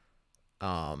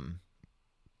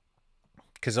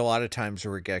 Because a lot of times a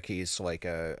Raigeki is like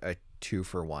a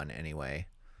 2-for-1 anyway.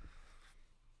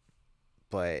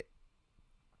 But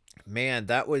man,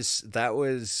 that was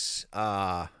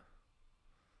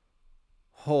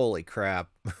holy crap.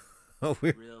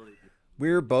 We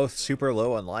were both super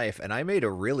low on life, and I made a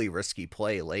really risky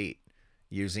play late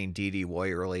using DD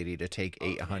Warrior Lady to take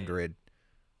 800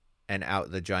 and out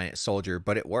the giant soldier,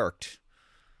 but it worked.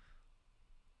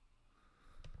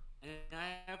 And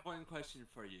I have one question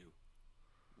for you.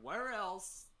 Where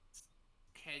else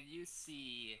can you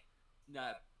see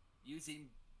using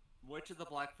Witch of the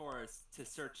Black Forest to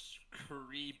search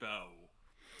Karibo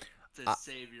to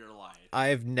save your life?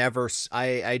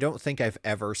 I don't think I've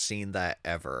ever seen that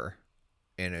ever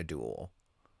in a duel.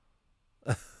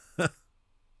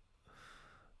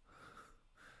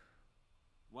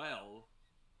 Well,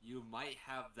 you might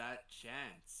have that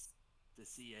chance to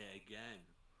see it again.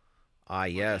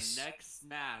 Yes. The next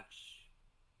match.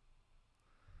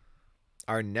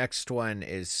 Our next one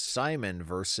is Simon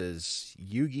versus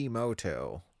Yugi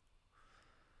Moto.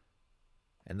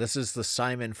 And this is the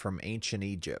Simon from ancient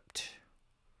Egypt.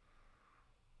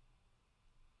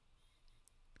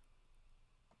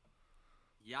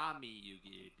 Yami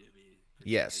Yugi, to be precise.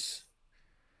 Yes.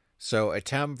 So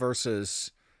Atem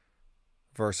versus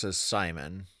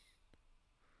Simon.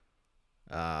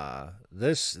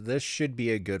 This should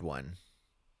be a good one.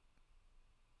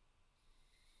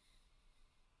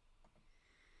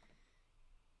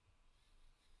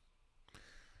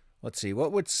 Let's see,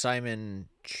 what would Simon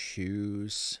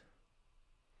choose?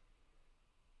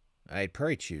 I'd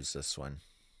probably choose this one.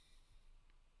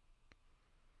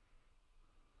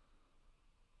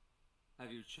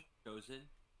 Have you chosen?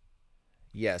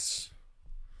 Yes.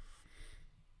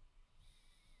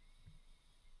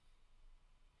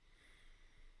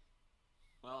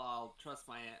 Well, I'll trust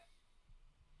my...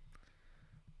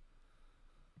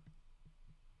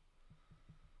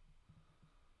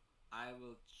 I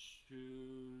will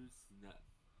choose... No.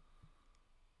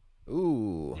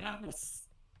 Ooh. Yes.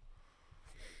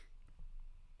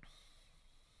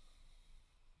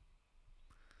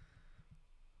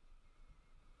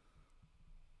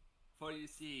 For you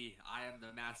see, I am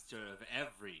the master of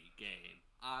every game.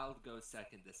 I'll go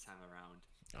second this time around.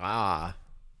 Ah.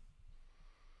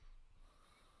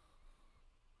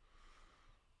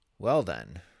 Well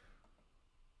then.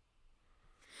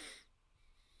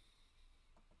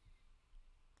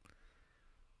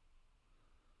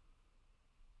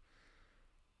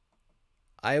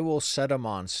 I will set a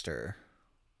monster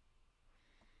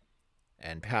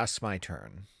and pass my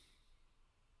turn.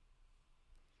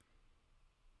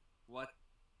 What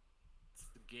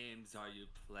games are you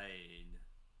playing?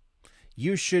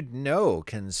 You should know,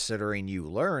 considering you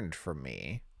learned from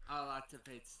me. I'll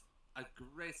activate a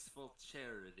graceful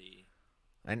charity.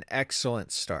 An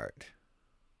excellent start.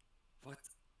 What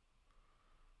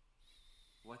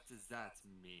does that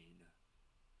mean?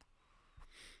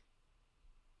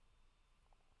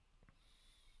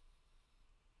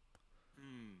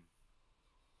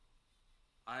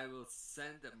 I will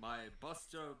send my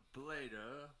Buster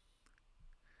Blader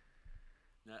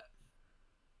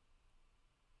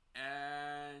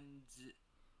and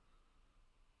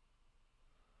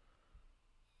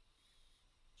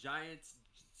Giant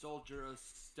Soldier of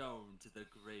Stone to the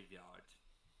graveyard.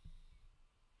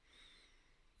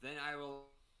 Then I will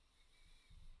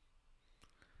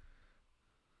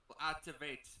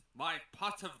activate my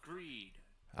pot of greed.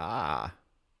 Ah.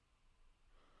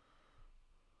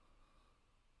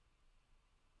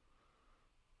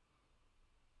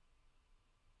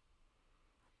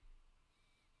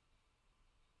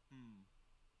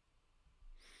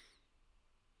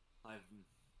 I've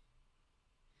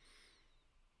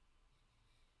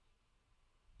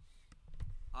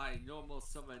I normal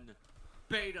summon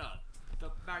Beta,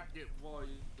 the magnet warrior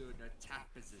in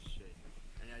attack position,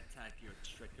 and attack your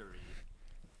trickery.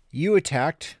 You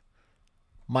attacked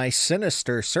my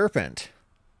sinister serpent.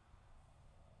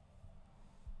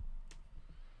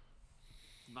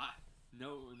 My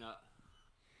no, no.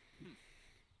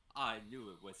 I knew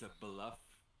it was a bluff.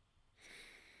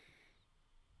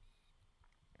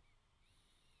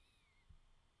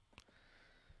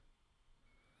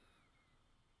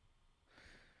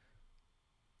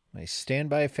 My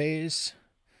standby phase.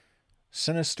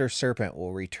 Sinister serpent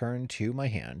will return to my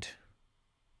hand.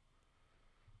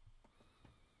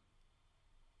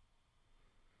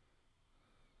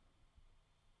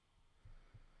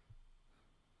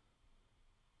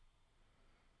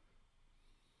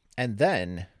 And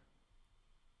then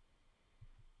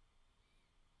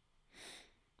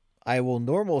I will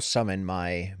normal summon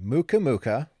my Muka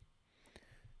Muka,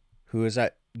 who is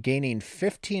at gaining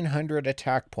 1,500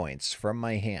 attack points from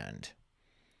my hand,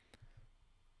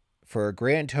 for a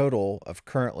grand total of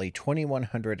currently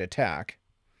 2,100 attack.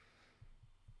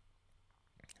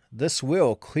 This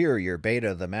will clear your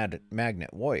Beta the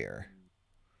Magnet Warrior.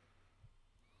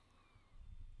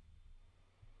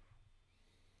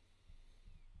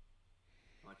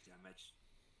 Much damage.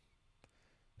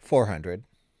 400.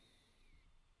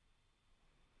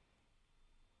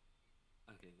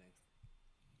 Okay,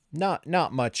 thanks.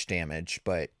 Not much damage,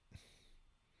 but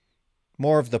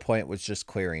more of the point was just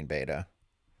clearing Beta.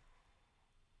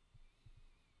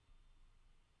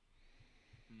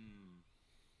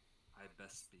 I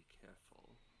best be careful.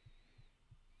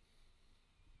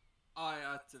 I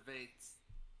activate.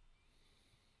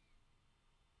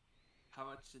 How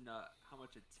much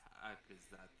attack is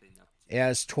that thing up to? It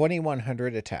has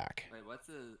 2,100 attack. Wait, what's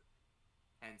the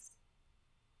hence?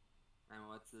 And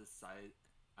what's the size?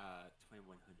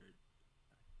 2,100.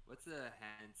 What's the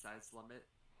hand size limit?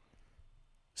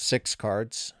 6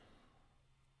 cards.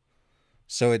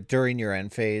 So during your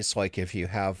end phase, like if you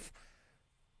have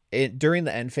during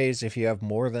the end phase, if you have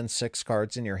more than 6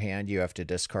 cards in your hand, you have to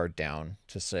discard down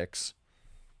to 6.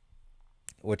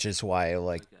 Which is why a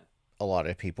lot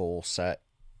of people will set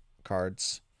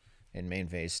cards in main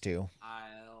phase too.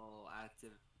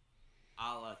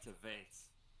 I'll activate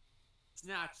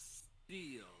Snatch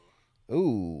Steel.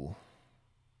 Ooh.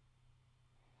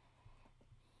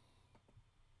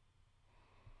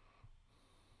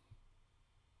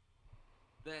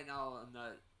 Then I'll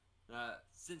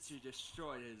since you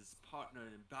destroyed his partner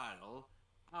in battle,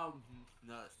 I'll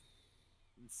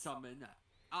summon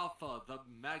Alpha, the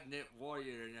Magnet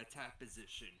Warrior, in attack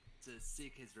position to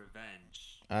seek his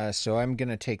revenge. So I'm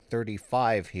gonna take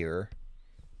 35 here.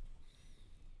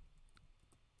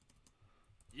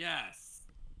 Yes.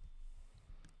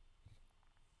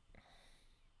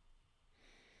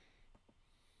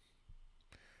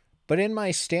 But in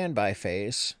my standby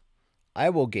phase, I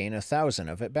will gain 1,000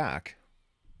 of it back.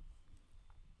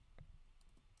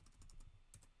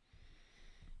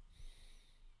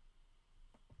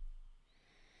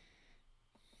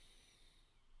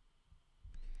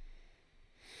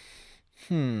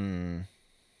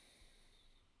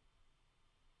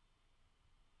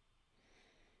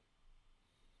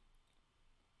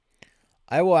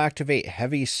 I will activate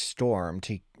Heavy Storm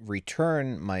to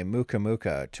return my Muka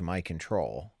Muka to my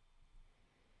control.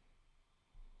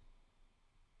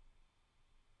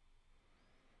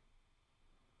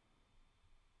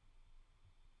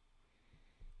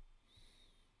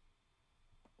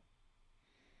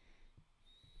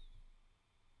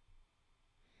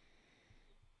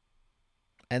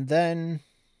 And then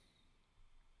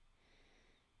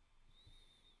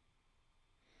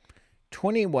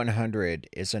 2,100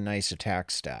 is a nice attack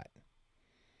stat.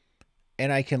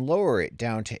 And I can lower it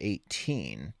down to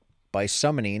 18 by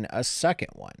summoning a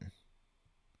second one,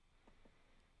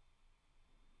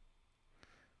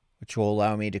 which will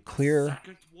allow me to clear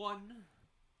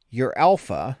your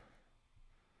alpha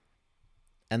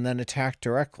and then attack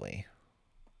directly.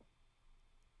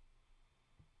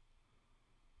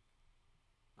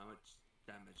 How much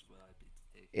damage will I be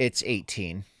taking? It's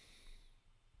 18.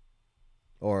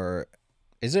 Or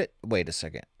is it? Wait a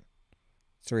second.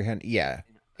 300. Yeah,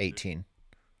 18.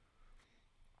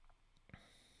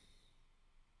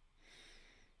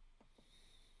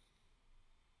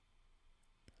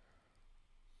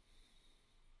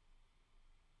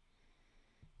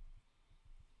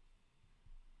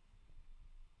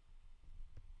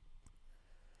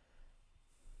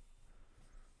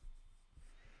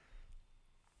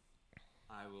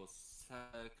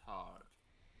 a card.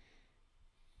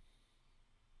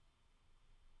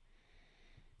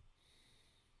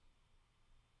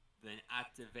 Then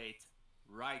activate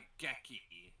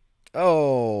Raigeki.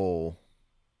 Oh,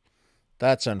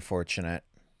 that's unfortunate.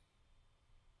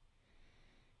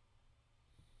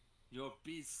 Your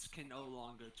beasts can no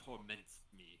longer torment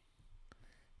me.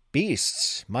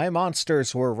 Beasts. My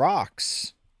monsters were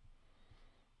rocks.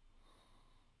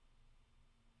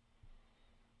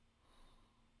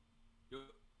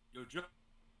 You're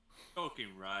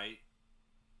joking, right?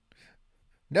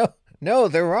 No, no,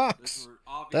 they're Those rocks. were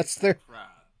That's obviously their crabs.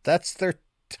 that's their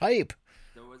type.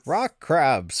 There was Rock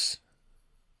crabs.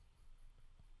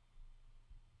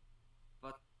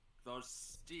 but there's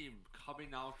steam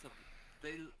coming out of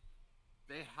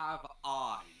they have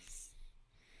eyes.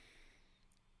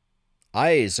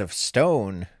 Eyes of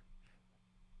stone.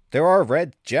 There are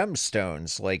red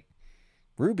gemstones like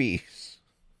rubies.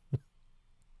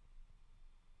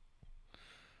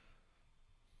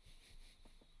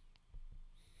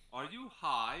 Are you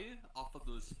high off of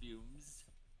those fumes?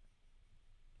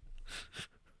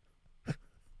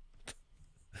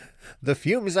 The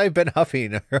fumes I've been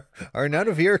huffing are none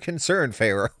of your concern,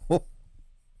 Pharaoh.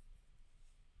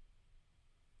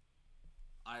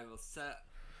 I will set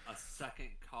a second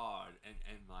card and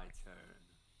end my turn.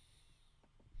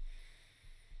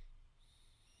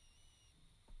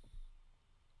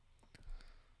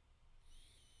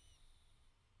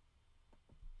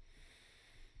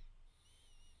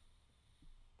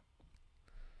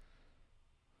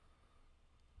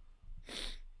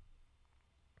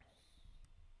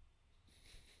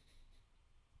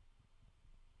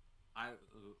 I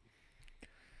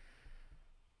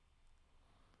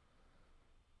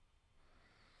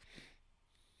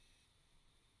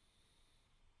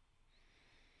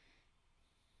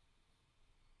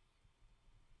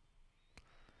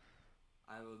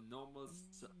I will normal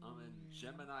summon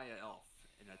Gemini Elf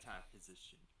in attack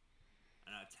position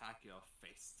and attack your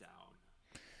face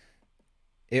down.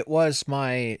 It was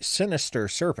my sinister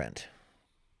serpent.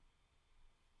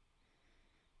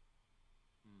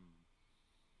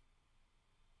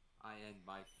 I end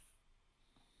my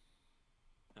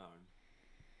turn.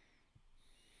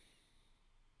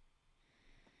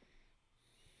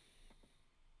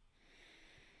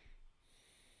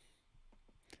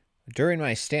 During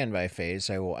my standby phase,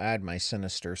 I will add my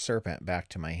sinister serpent back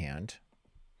to my hand.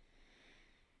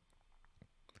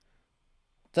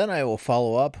 Then I will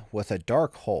follow up with a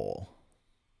dark hole.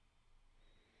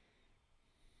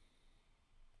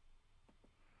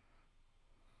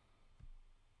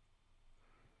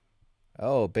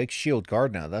 Oh, big shield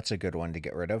Gardna. That's a good one to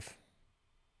get rid of.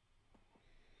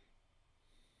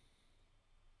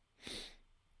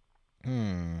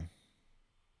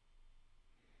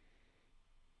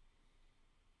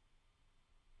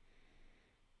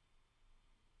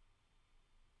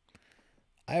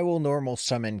 I will normal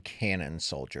summon Cannon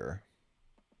Soldier.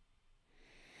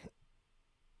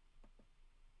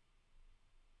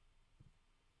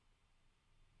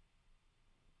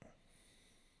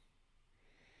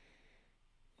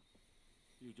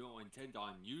 You don't intend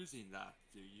on using that,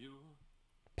 do you?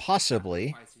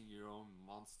 Possibly. Sacrificing your own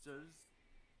monsters?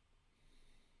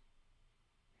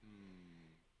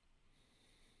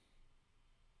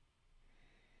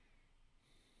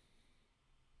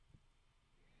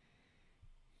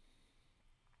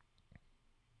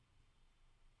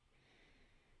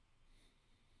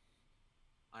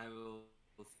 I will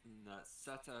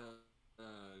set a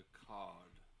card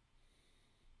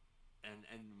and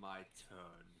end my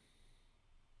turn.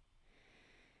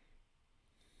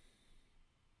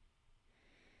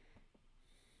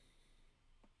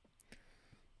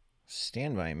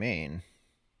 Standby main.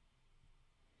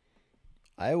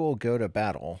 I will go to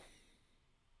battle.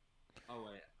 Oh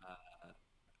wait.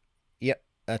 Yep,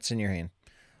 that's in your hand.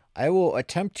 I will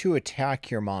attempt to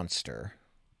attack your monster.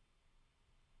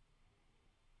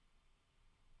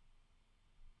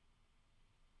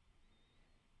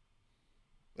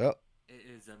 Oh. It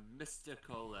is a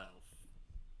mystical elf.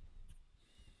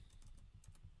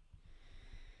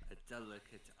 A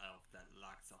delicate elf that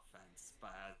lacks offense,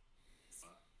 but has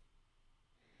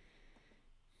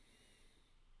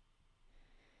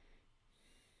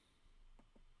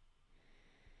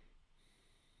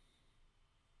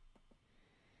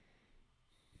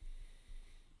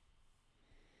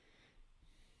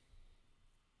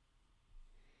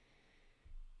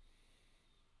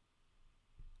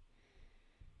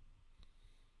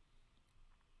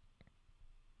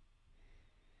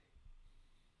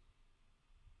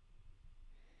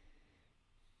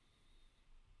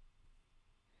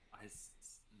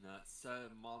I set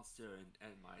a monster and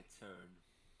end my turn.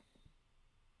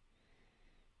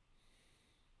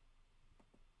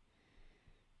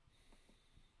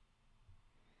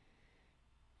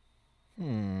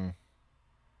 Hmm.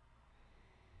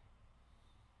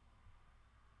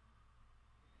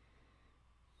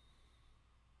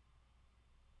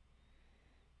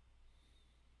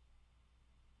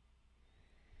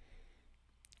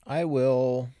 I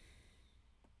will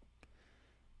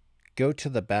go to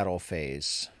the battle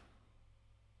phase.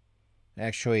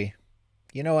 Actually,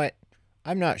 you know what?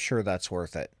 I'm not sure that's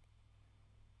worth it.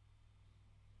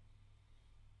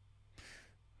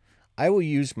 I will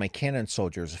use my Cannon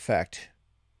Soldier's effect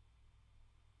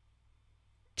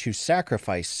to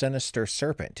sacrifice Sinister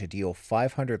Serpent to deal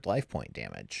 500 life point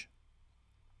damage.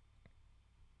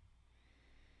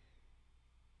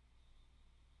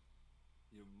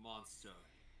 You monster.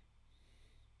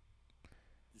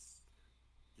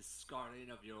 Discarding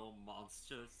of your own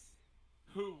monsters?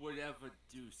 Who would ever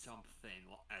do something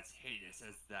as heinous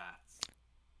as that?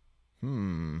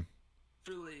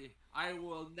 Truly, I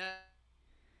will never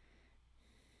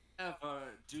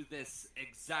do this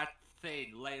exact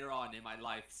thing later on in my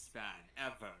lifespan,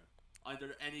 ever,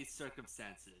 under any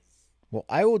circumstances. Well,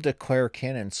 I will declare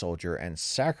Cannon Soldier and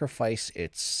sacrifice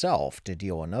itself to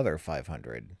deal another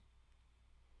 500.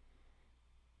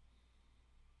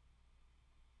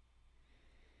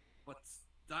 But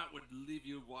that would leave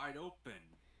you wide open.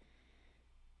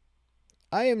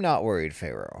 I am not worried,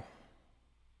 Pharaoh.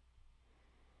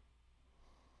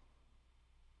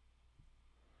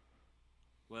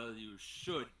 Well, you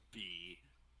should be.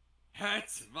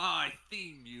 It's my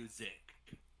theme music.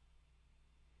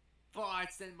 For I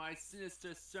send my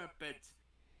sinister serpent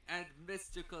and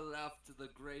mystical elf to the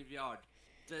graveyard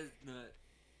to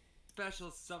special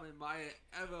summon my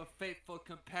ever faithful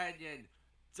companion,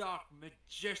 Dark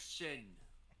Magician.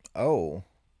 Oh.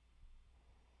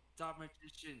 Dark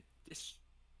Magician,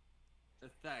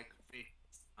 attack face.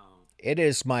 It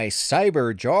is my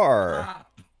Cyber Jar. Crap.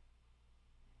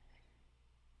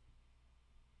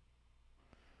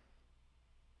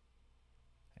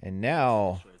 And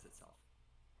now,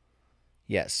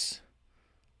 yes,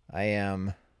 I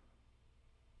am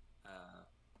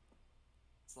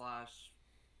slash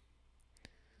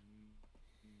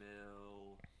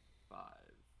mill 5.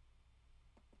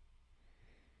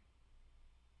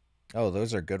 Oh,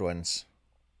 those are good ones.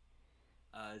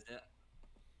 Is it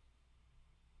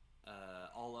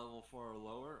all level 4 or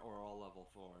lower, or all level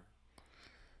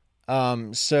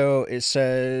 4? So it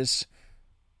says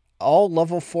all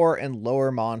level 4 and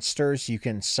lower monsters you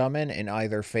can summon in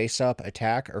either face up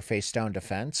attack or face down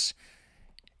defense.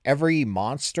 Every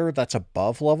monster that's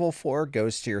above level 4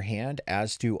 goes to your hand,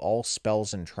 as do all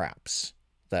spells and traps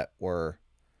that were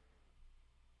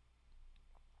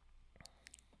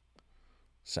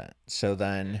sent. So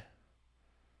then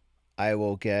I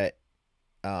will get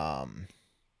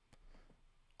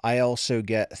I also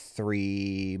get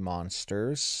 3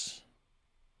 monsters.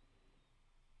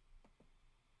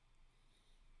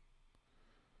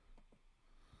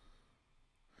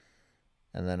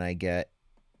 And then I get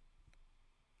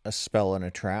a spell and a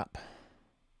trap.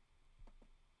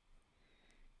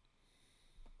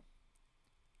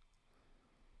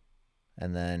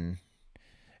 And then,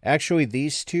 actually,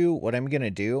 these two, what I'm going to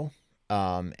do,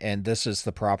 and this is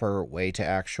the proper way to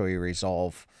actually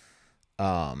resolve,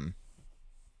 Cyberjar.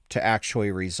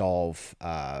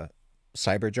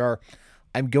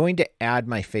 I'm going to add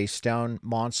my face down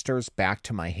monsters back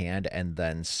to my hand and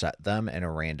then set them in a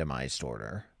randomized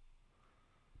order.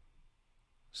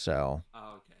 So,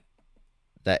 okay.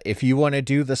 That if you want to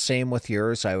do the same with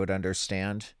yours, I would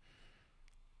understand.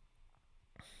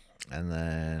 And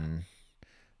then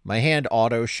my hand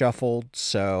auto shuffled,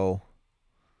 so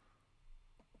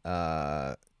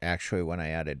actually when I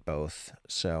added both,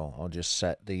 so I'll just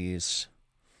set these.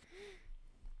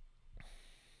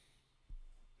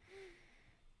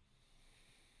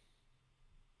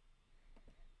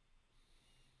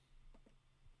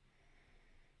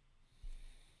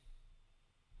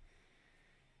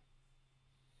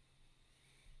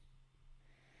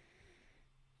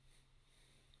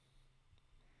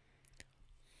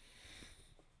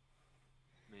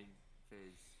 Main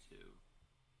phase 2.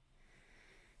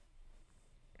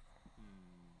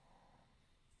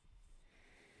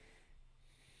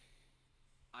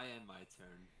 I end my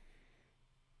turn.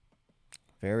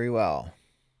 Very well.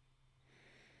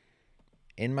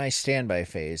 In my standby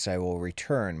phase, I will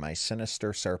return my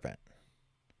Sinister Serpent.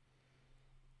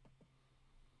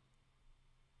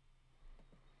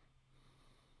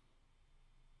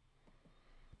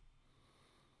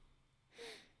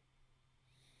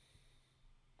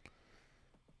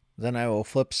 Then I will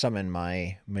flip summon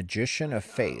my Magician of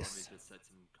Faith. Let me just set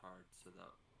some cards so that...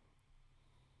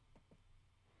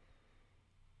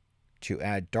 To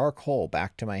add Dark Hole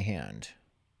back to my hand.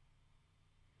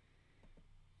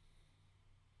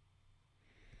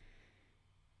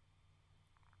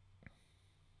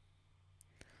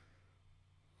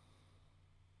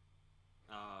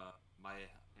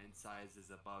 token size is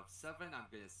above 7, I'm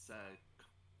gonna set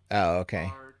Oh, a okay.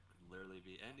 card. Could literally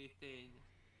be anything.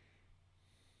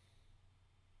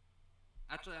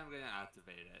 Actually, I'm gonna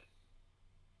activate it.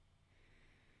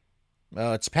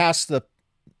 Oh, it's past the...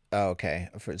 Oh, okay.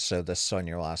 So this is on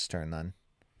your last turn then.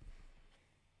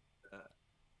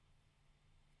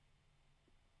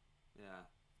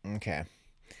 Yeah. Okay.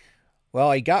 Well,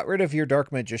 I got rid of your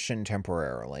Dark Magician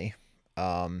temporarily.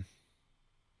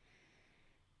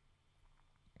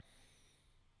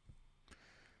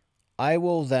 I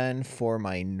will then, for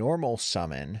my normal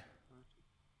summon...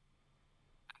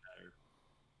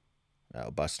 Oh,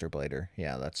 Buster Blader.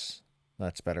 Yeah, that's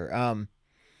better.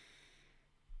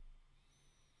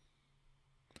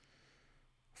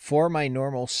 For my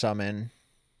normal summon...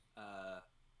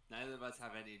 Neither of us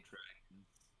have any dragons.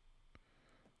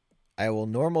 I will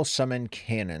normal summon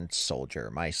Cannon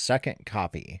Soldier, my second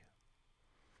copy.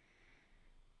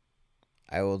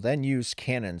 I will then use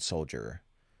Cannon Soldier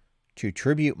to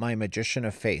tribute my Magician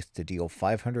of Faith to deal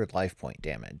 500 life point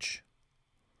damage.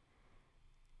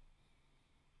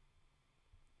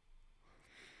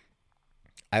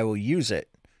 I will use it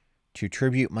to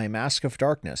tribute my Mask of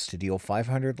Darkness to deal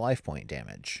 500 life point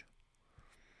damage.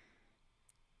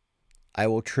 I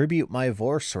will tribute my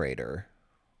Vorse Raider.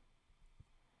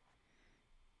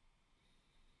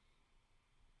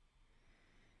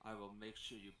 I will make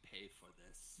sure you pay for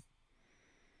this.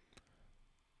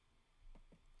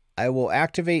 I will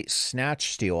activate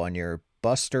Snatch Steal on your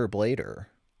Buster Blader.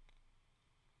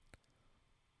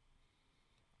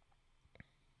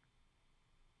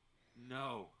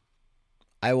 No.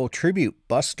 I will tribute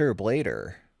Buster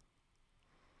Blader.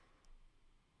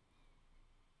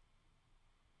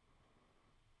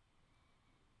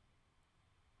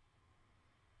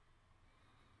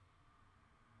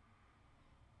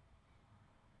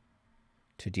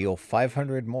 To deal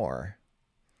 500 more.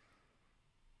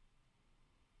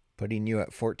 Putting you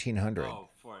at 1400. Oh,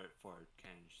 for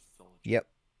Cannon Soldier. Yep.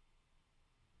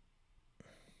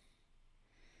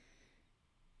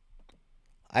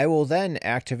 I will then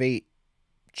activate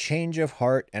Change of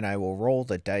Heart, and I will roll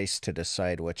the dice to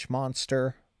decide which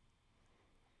monster.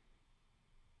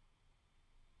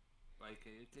 Right,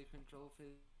 can you take control of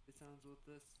it sounds with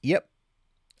this? Yep.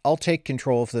 I'll take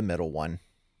control of the middle one.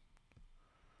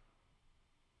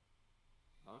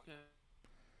 Okay.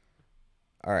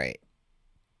 All right.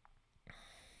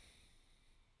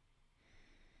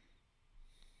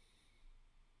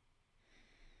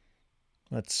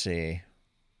 Let's see.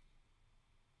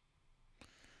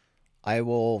 I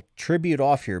will tribute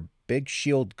off your Big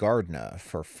Shield Gardna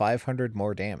for 500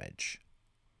 more damage.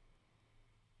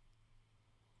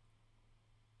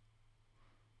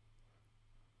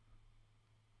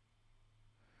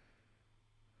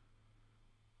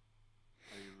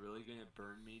 Are you really gonna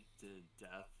burn me to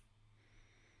death?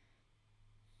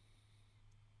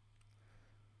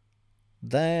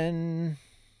 Then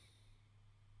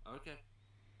Okay.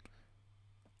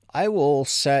 I will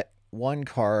set one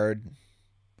card.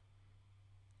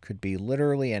 Could be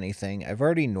literally anything. I've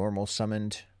already normal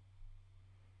summoned.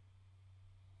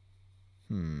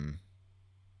 You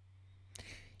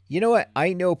know what?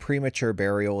 I know Premature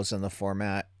Burial is in the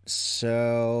format,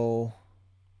 so...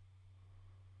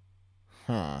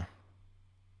 Huh.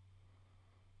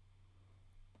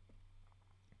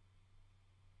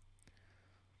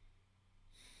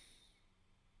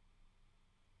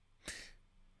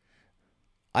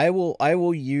 I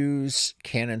will use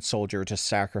Cannon Soldier to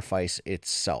sacrifice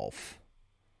itself.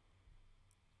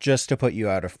 Just to put you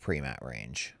out of pre-mat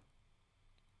range.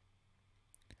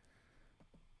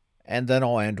 And then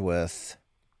I'll end with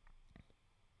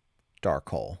Dark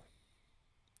Hole.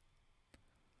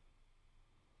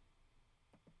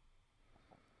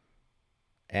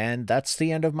 And that's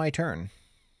the end of my turn.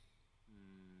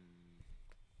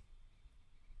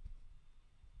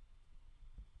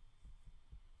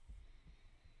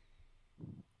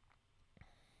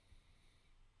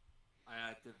 I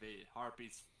activate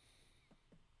Harpy's.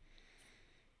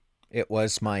 It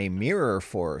was my Mirror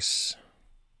Force.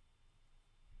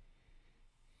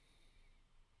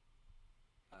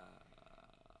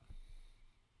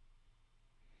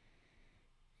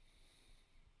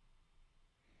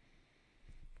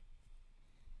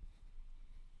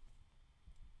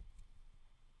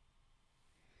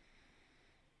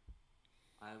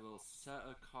 I will set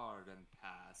a card and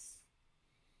pass.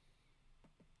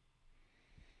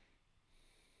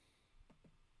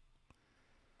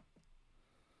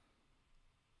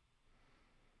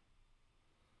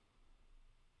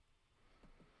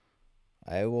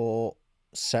 I will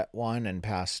set one and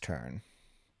pass turn.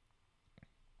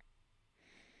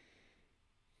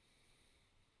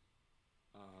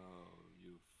 Oh,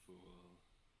 you fool.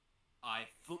 I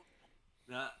flip.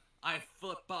 I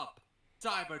flip up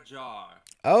Cyber Jar.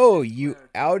 Oh, you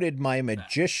outed my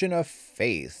magician of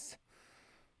faith.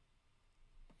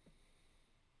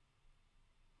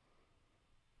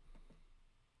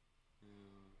 Two,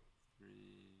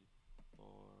 three, four,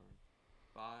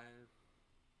 five.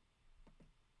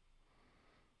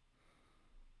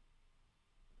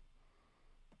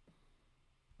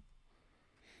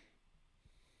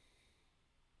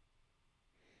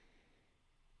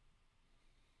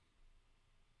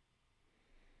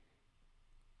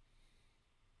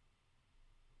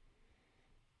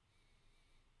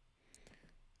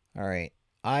 All right.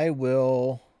 I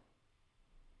will...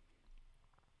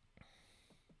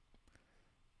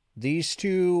 These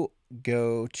two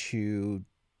go to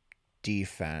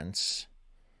defense.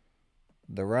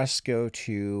 The rest go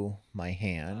to my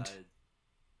hand.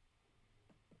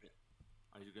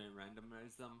 Are you going to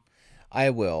randomize them? I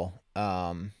will.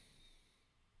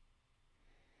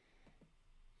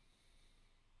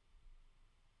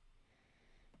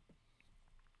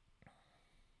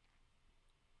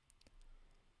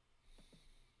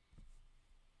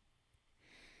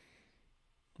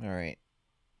 All right.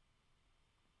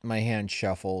 My hand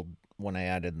shuffled when I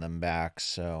added them back,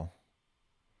 so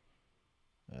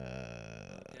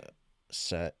Okay.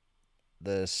 set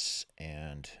this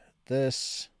and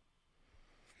this.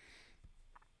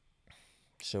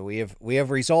 So we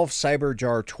have resolved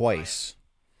Cyberjar twice.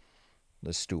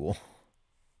 This duel.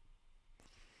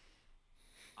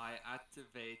 I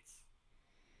activate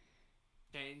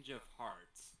Change of Heart,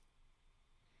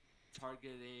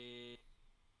 targeting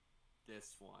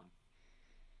this one.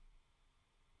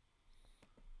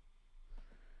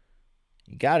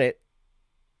 You got it.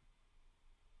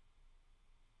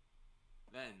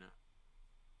 Then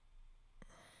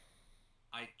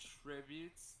I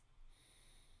tribute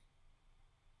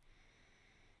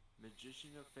Magician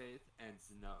of Faith and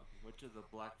Zeno, Witch of the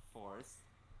Black Forest,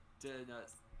 to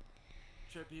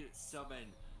tribute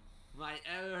summon my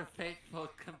ever faithful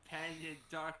companion,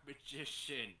 Dark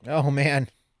Magician. Oh man.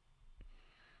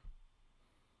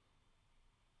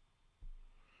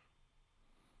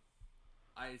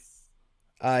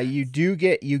 You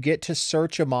get to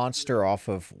search a monster off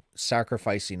of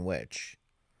Sacrificing Witch.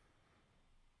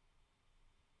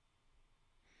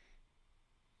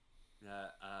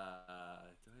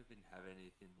 Don't even have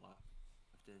anything left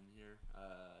in here.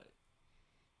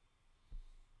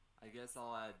 I guess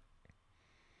I'll add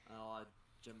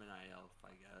Gemini Elf, I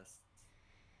guess.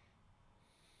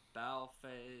 Battle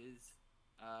phase.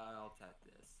 I'll tap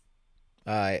this.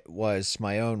 It was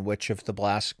my own Witch of the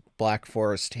Black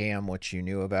Forest Ham, which you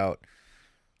knew about.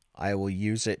 I will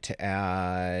use it to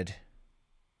add...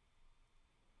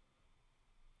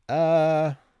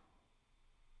 I'll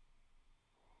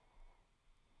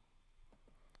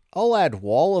add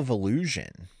Wall of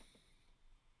Illusion.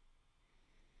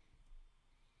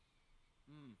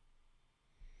 I'm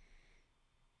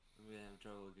gonna have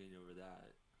trouble getting over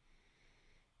that.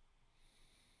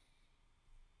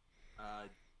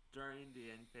 During the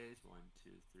end phase, 1, 2,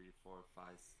 3, 4, 5,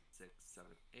 6,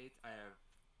 7, 8, I have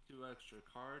 2 extra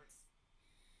cards.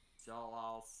 So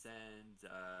I'll send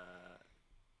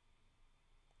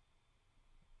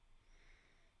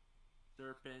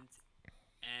Serpent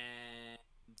and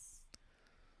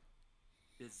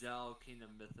Gazelle, King of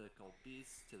Mythical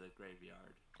Beasts, to the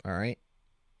graveyard. All right.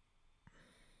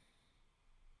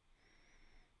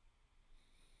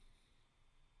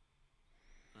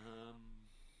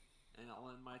 And I'll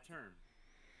end my turn.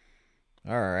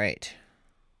 All right.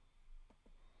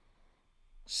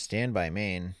 Stand by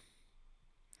main.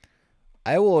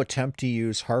 I will attempt to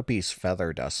use Harpy's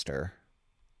Feather Duster.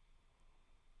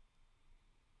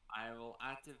 I will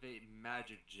activate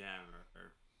Magic Jammer.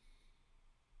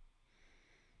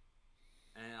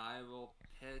 And I will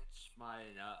pitch my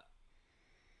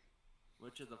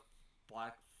Witch of the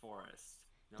Black Forest.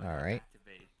 No, all right.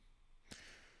 Activate.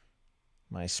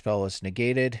 My spell is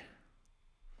negated.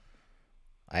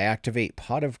 I activate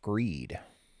Pot of Greed.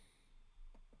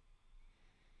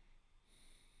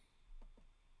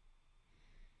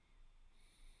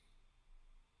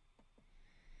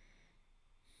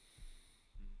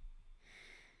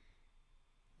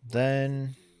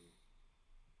 Then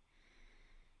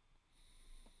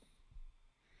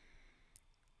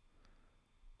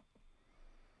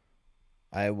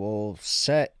I will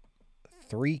set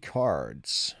 3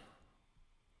 cards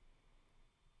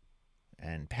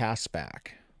and pass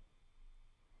back.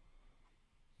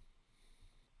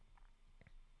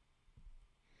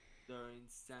 During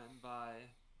standby,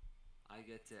 I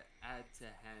get to add to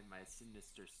hand my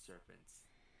Sinister Serpents.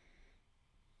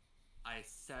 I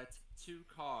set 2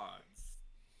 cards.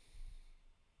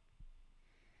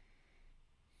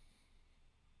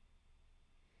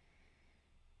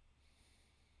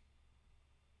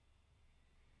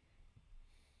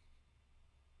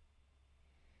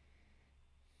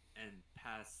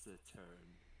 pass the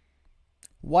turn.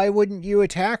 Why wouldn't you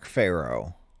attack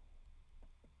Pharaoh?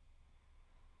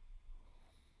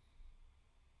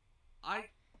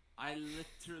 I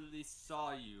literally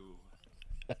saw you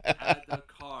add a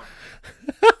card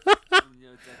from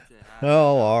your deck to have.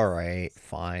 Oh, all right,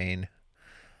 fine.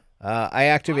 I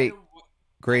activate I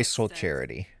Graceful sent-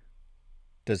 Charity.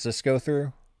 Does this go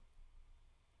through?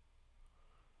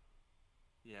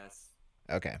 Yes.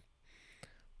 Okay.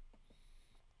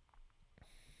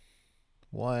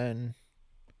 1,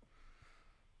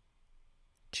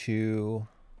 2,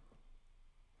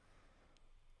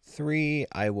 3.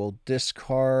 I will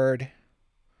discard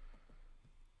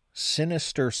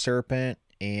Sinister Serpent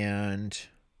and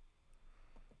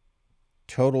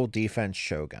Total Defense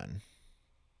Shogun.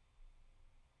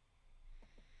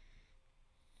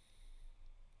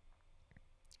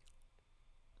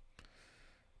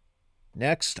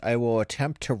 Next, I will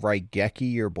attempt to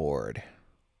Raigeki your board.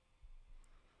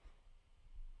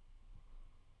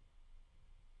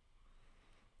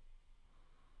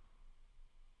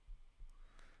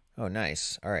 Oh,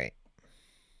 nice. All right.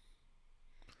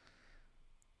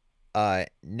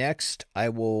 Next, I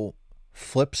will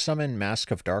flip summon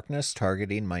Mask of Darkness,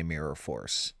 targeting my Mirror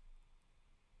Force.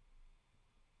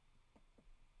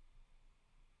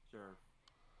 Sure.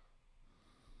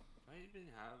 Do I even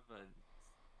have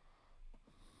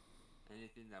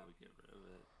anything that would get rid of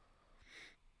it?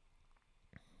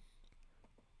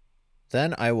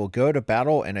 Then I will go to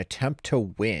battle and attempt to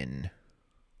win.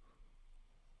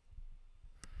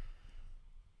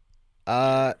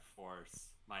 Force,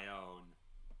 my own.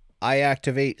 I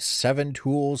activate 7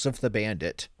 Tools of the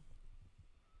Bandit.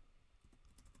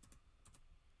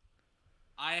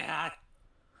 I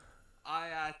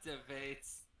activate.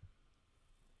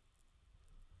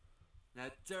 Now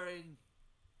during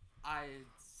I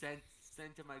sent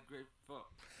to my great foot.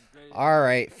 All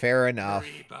right, fair enough.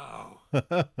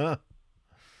 All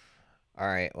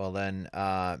right, well then,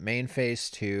 main phase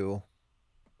 2.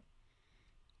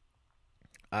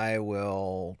 I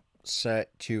will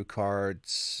set 2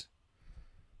 cards.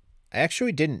 I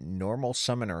actually didn't normal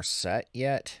summon or set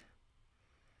yet.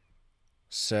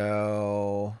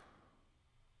 So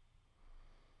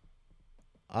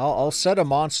I'll set a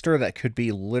monster that could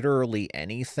be literally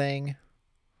anything.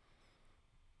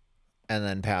 And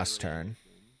then pass turn.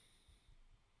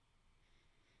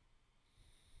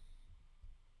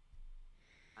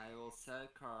 I will set a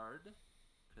card.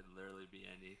 Could literally be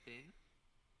anything.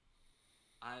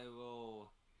 I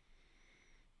will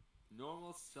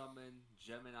normal summon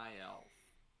Gemini Elf.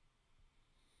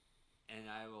 And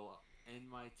I will end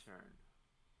my turn.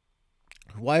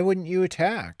 Why wouldn't you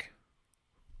attack?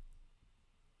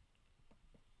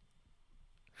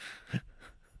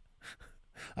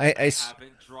 I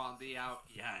haven't drawn the out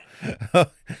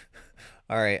yet.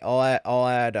 All right, I'll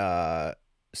add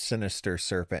Sinister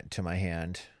Serpent to my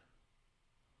hand.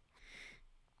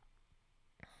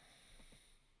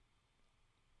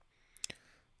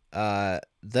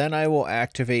 Then I will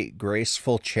activate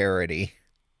Graceful Charity.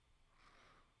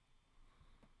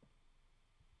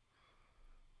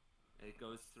 It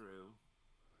goes through.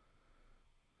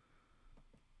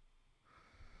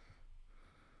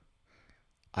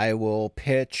 I will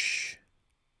pitch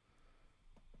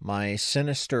my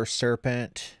Sinister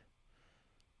Serpent,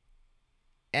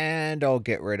 and I'll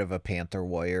get rid of a Panther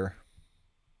Warrior.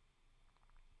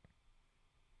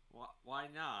 Why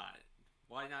not?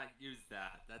 Why not use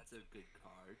that? That's a good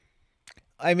card.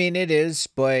 I mean, it is,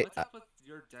 but what's up with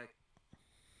your deck?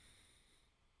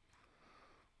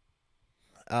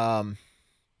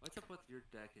 What's up with your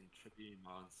deck and Tribune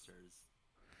monsters?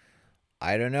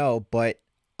 I don't know, but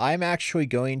I'm actually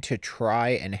going to try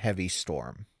and Heavy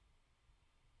Storm.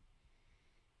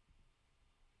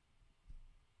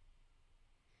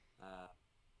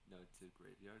 No, to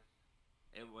graveyard.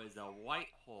 It was a white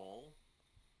hole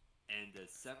and the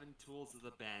 7 Tools of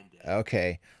the Bandit.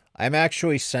 Okay. I'm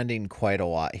actually sending quite a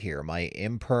lot here. My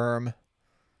Imperm,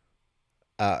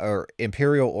 or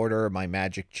Imperial Order, my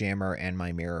Magic Jammer, and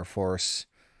my Mirror Force.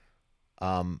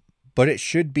 But it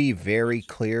should be very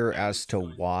clear as to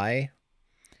why.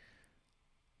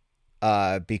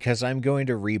 Because I'm going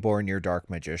to Reborn your Dark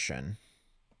Magician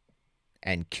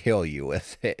and kill you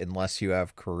with it unless you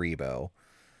have Karibo.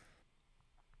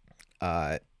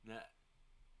 May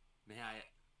I?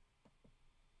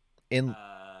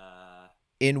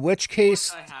 In which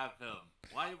case, I have him.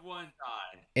 Why wouldn't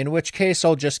I? In which case,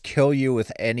 I'll just kill you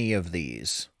with any of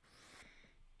these.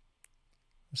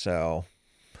 So.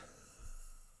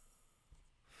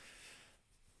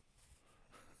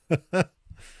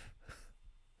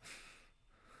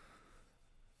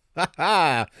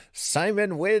 Haha!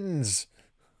 Simon wins!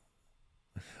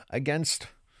 against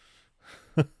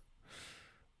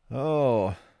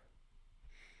oh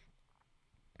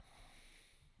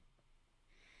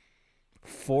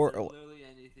Was there four. literally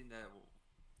anything that?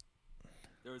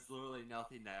 There was literally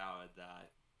nothing that out of that.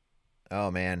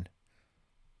 Oh man.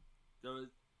 There was.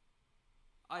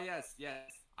 Oh yes,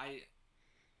 yes.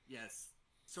 Yes.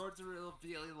 Swords of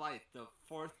Revealing Light, the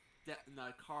fourth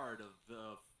card of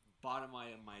the bottom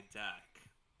of my deck.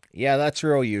 Yeah, that's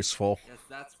real useful. Yes,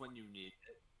 that's when you need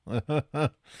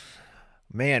it.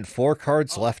 Man, 4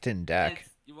 cards Oh, left in and deck.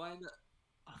 you want to?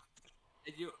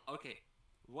 And you okay?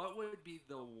 What would be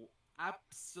the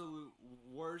absolute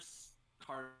worst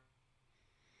card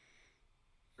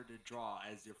to draw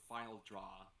as your final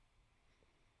draw?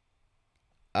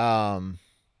 Um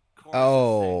Chorus of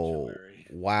oh Sanctuary.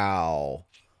 wow.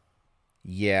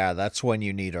 Yeah, that's when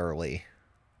you need early.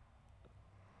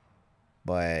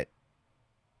 But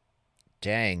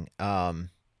dang,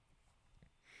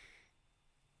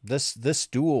 this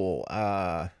duel,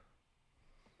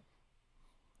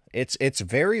 it's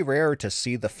very rare to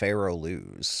see the Pharaoh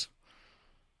lose.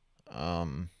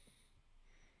 Um,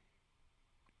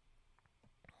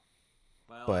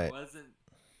 Well, it but wasn't.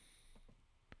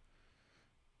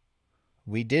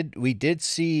 we did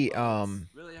see Well, it's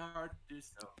really hard to do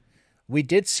so. we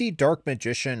did see Dark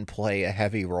Magician play a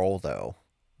heavy role though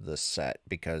this set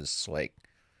because like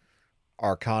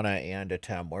Arcana and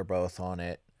Atem were both on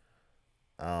it.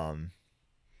 Um,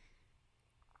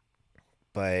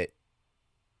 but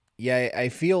yeah, I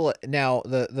feel now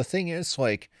the thing is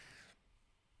like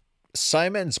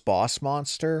Simon's boss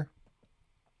monster,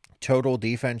 Total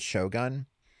Defense Shogun,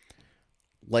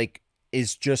 like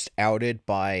is just outed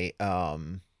by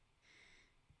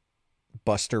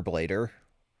Buster Blader.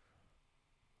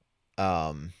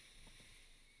 Um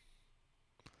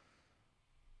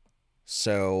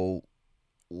so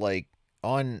like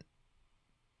on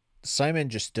Simon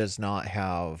just does not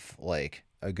have like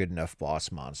a good enough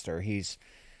boss monster. He's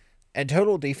and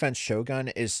Total Defense Shogun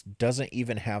is doesn't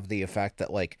even have the effect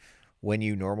that like when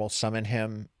you normal summon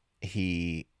him,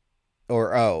 he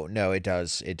or oh no, it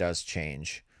does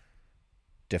change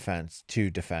defense to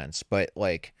defense, but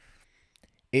like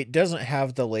it doesn't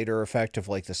have the later effect of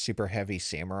like the super heavy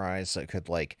samurais that could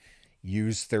like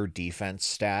use their defense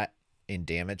stat in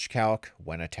damage calc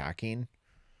when attacking.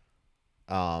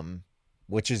 Um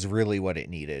which is really what it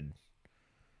needed.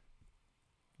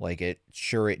 Like it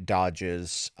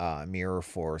dodges mirror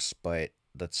force, but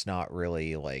that's not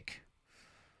really like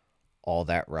all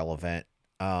that relevant.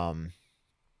 Um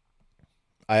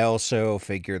I also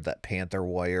figured that Panther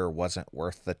Warrior wasn't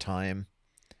worth the time.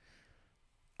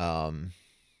 Um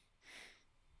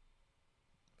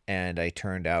and I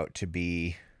turned out to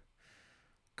be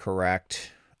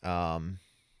correct.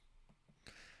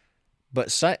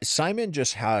 But Simon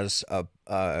just has a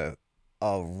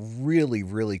really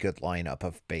really good lineup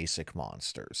of basic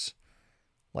monsters,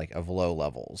 like of low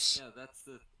levels. Yeah,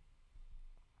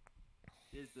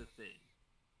 here's the thing.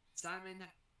 Simon,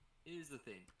 here's the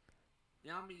thing.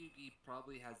 Yami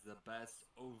probably has the best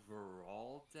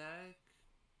overall deck.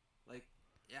 Like,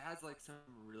 it has like some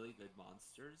really good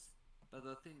monsters, but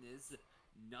the thing is,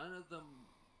 none of them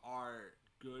are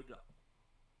good,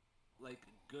 like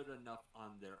good enough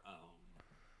on their own.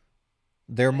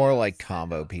 They're Like more I like was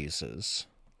combo pieces.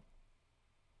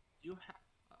 you have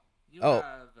you Oh,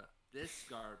 have this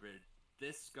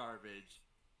garbage,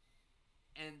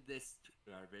 and this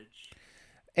garbage.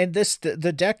 and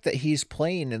the deck that he's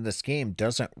playing in this game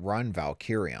doesn't run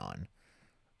Valkyrion.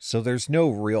 So there's no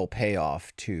real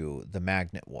payoff to the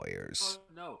Magnet Warriors.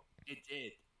 Oh no, it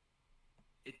did.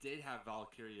 It did have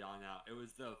Valkyrion out. It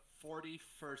was the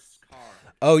 41st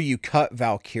card. Oh, you cut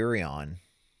Valkyrion.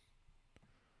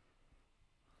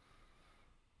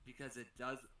 Because it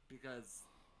does. Because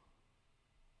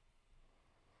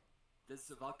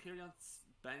does Valkyrion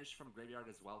banish from graveyard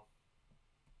as well?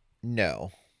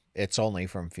 No, it's only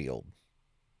from field.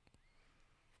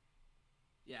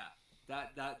 Yeah,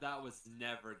 that was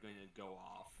never going to go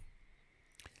off.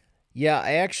 Yeah,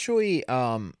 I actually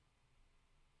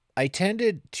I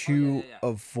tended to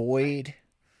avoid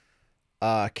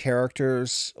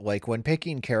characters like when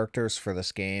picking characters for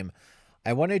this game.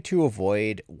 I wanted to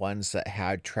avoid ones that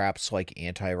had traps like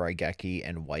Anti-Raigeki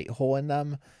and Whitehole in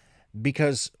them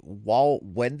because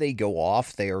when they go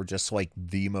off, they are just like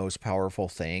the most powerful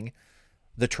thing.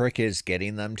 The trick is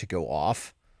getting them to go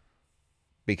off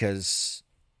because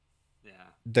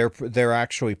they're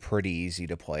actually pretty easy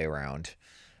to play around.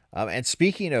 And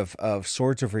speaking of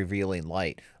Swords of Revealing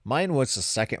Light, mine was the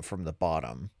second from the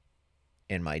bottom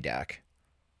in my deck.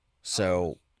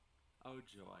 So, oh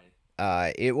joy!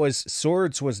 It was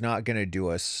Swords was not going to do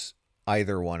us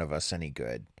either one of us any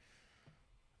good.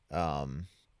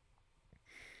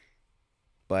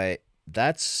 But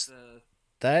that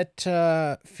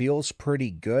feels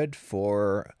pretty good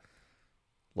for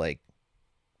like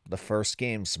the first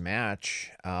game's match.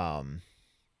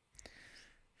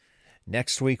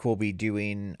 Next week we'll be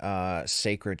doing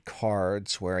Sacred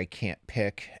Cards, where I can't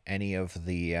pick any of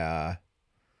the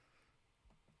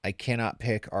I cannot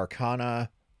pick Arcana,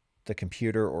 the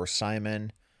computer, or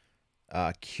Simon.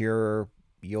 Cure,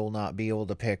 you'll not be able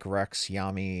to pick Rex,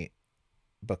 Yami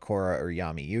Bakura, or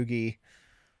Yami Yugi.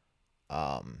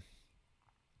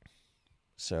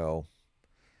 So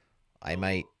I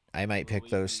might pick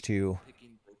those two.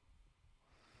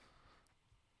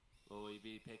 Will we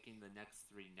be picking the next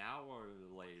 3 now or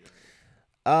later?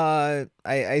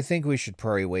 I think we should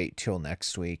probably wait till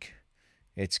next week.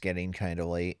 It's getting kind of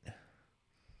late.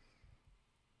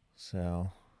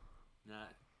 So.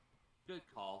 Good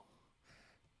call.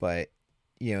 But,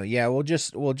 yeah, we'll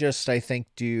just I think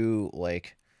do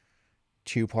like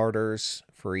 2-parters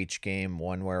for each game.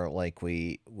 One where like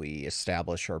we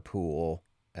establish our pool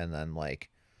and then like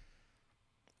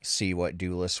see what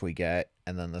duelists we get,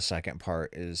 and then the second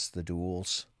part is the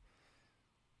duels.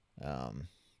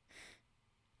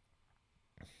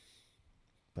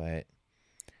 But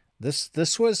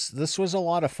this was a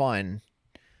lot of fun.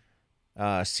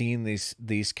 Seeing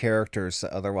these characters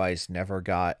that otherwise never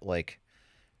got like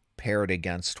paired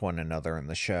against one another in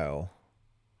the show.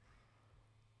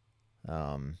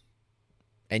 And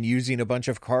using a bunch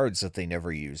of cards that they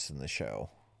never used in the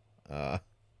show.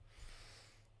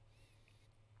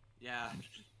 Yeah,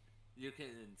 you can.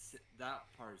 That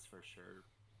part is for sure.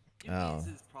 Yuki's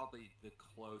is probably the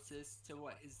closest to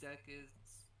what his deck is,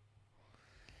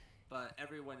 but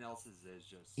everyone else's is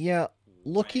just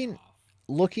looking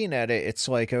at it. It's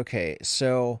like, okay,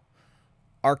 so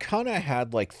Arcana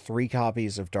had like 3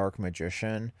 copies of Dark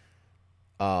Magician,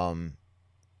 and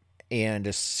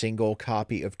a single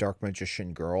copy of Dark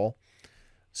Magician Girl.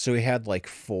 So he had like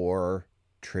 4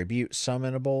 tribute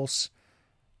summonables.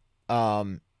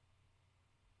 Atem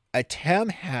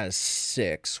has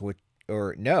 6,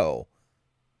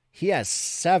 he has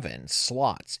 7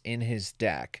 slots in his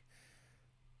deck.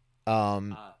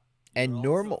 And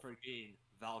normal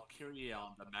Valkyria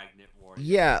on the Magnet Warrior.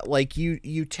 Yeah, like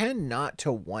you tend not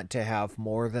to want to have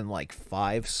more than like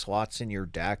 5 slots in your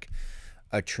deck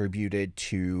attributed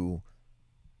to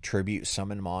tribute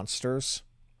summon monsters.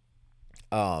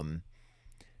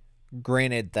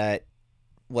 Granted that,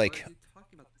 like, what are you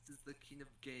talking about? This is the king of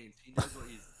games. He knows what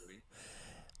he's doing.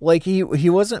 Like he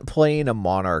wasn't playing a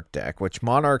Monarch deck, which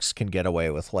Monarchs can get away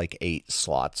with like 8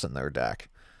 slots in their deck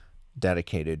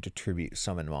dedicated to tribute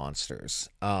summon monsters.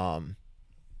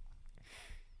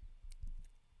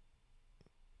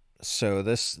 So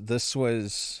this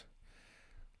was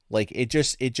like it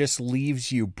just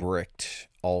leaves you bricked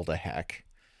all to heck.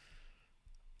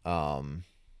 I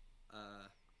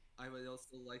would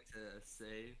also like to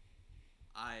say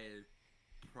I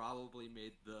probably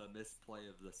made the misplay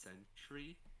of the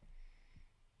century,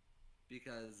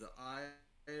 because I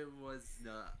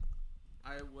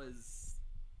was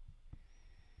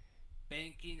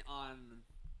banking on.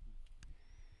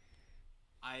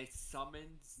 I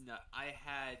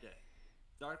had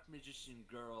Dark Magician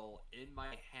Girl in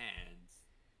my hand,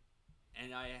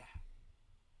 and I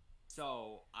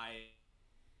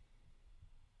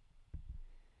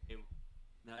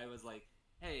was like,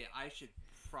 hey, I should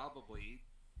probably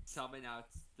summon out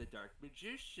the Dark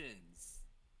Magicians.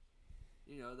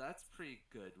 That's pretty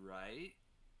good, right?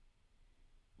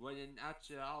 When in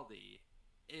actuality,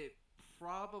 it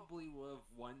probably would have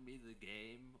won me the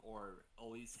game, or at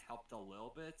least helped a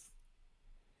little bit,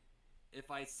 if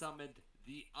I summoned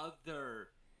the other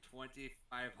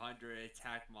 2,500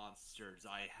 attack monsters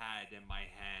I had in my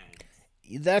hand.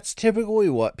 That's typically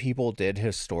what people did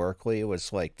historically,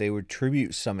 was like they would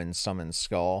tribute summon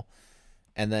Skull,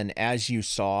 and then as you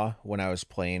saw when I was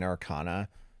playing Arcana,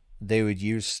 they would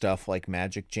use stuff like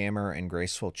Magic Jammer and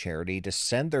Graceful Charity to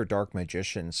send their Dark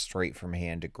Magicians straight from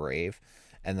hand to grave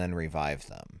and then revive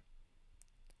them,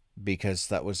 because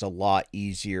that was a lot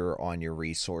easier on your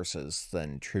resources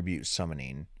than tribute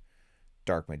summoning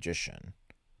Dark Magician.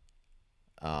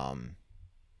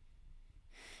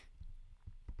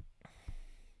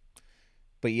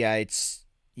 But yeah, it's,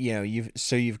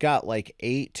 you've got like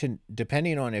 8 to,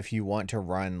 depending on if you want to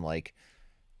run like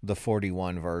the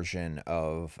 41 version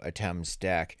of Atem's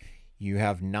deck, you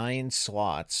have 9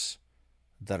 slots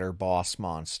that are boss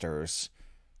monsters,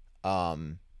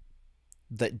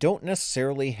 that don't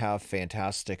necessarily have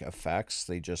fantastic effects.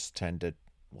 They just tend to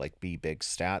like be big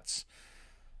stats.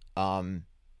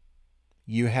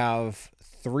 You have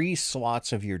 3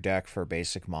 slots of your deck for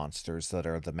basic monsters that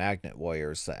are the Magnet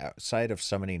Warriors that outside of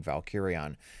summoning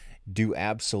Valkyrion do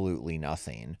absolutely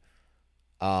nothing.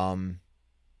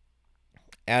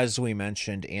 As we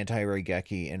mentioned,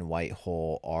 Anti-Raigeki and White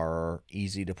Hole are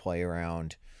easy to play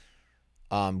around.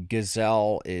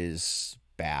 Gazelle is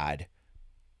bad.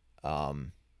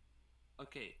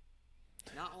 Okay,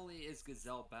 not only is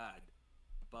Gazelle bad,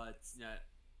 but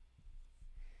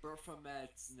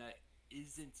Baphomet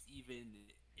isn't even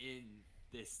in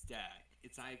this deck.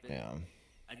 It's not even Yeah.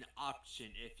 an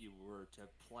option if you were to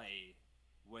play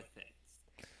with it.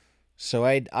 So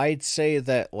I'd say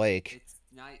that, like, It's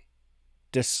not.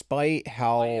 despite Why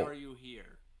how are you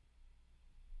here?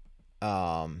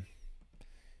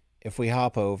 if we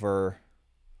hop over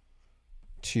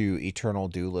to Eternal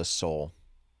Duelist Soul,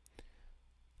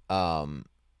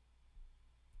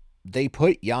 they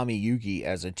put Yami Yugi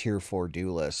as a tier 4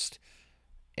 duelist,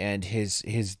 and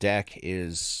his deck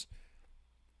is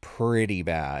pretty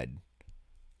bad.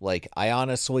 Like, I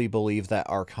honestly believe that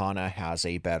Arcana has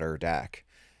a better deck,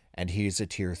 and he's a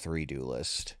tier 3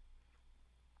 duelist.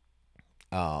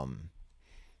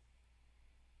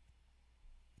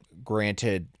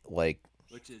 Granted, like,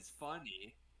 Which is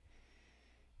funny.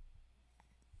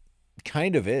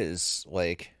 kind of is,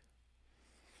 like,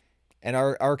 and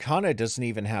Arcana doesn't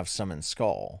even have Summon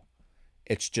Skull.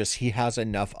 It's just he has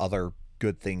enough other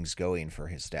good things going for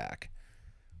his deck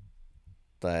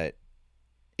that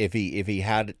if he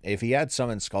had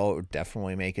Summon Skull, it would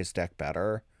definitely make his deck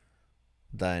better.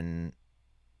 Then,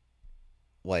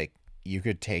 like, you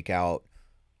could take out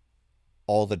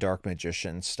all the Dark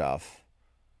Magician stuff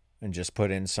and just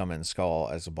put in Summon Skull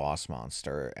as a boss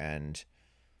monster, and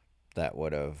that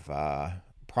would have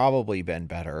probably been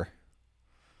better.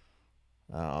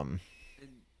 And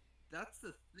that's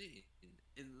the thing.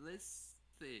 In this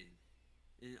thing,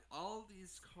 in all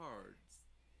these cards,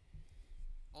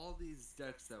 all these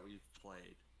decks that we've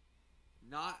played,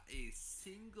 not a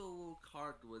single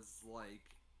card was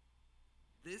like,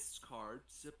 this card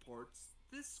supports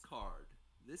this card.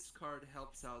 This card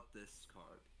helps out this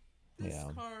card. This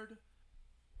card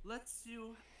lets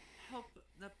you help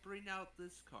bring out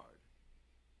this card.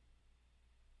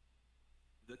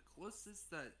 The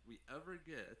closest that we ever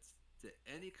get to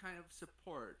any kind of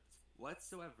support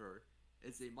whatsoever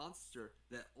is a monster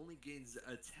that only gains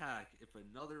attack if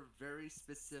another very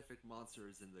specific monster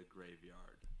is in the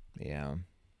graveyard. Yeah.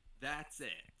 That's it.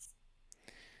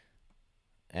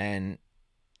 And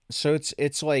so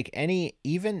it's like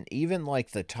even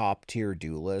like the top tier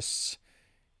duelists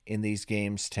in these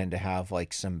games tend to have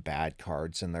like some bad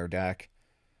cards in their deck.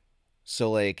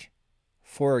 So, like,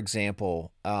 for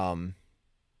example,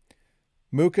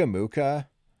 Muka Muka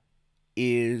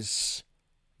is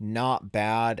not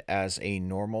bad as a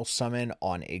normal summon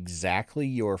on exactly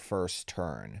your first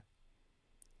turn.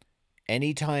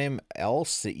 Anytime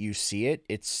else that you see it,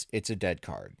 it's a dead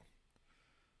card.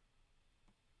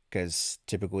 Because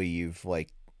typically you've, like,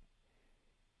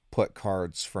 put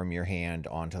cards from your hand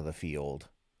onto the field.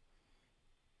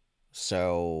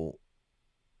 So,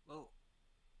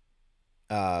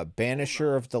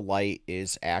 Banisher of the Light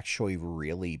is actually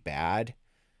really bad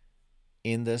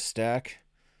in this deck.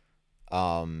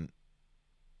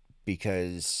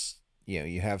 Because,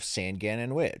 you have Sangan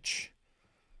and Witch.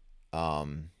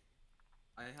 I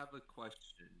have a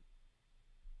question.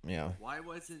 Yeah. Why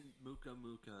wasn't Muka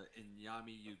Muka in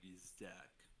Yami Yugi's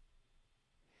deck?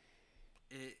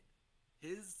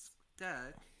 His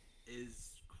deck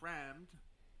is crammed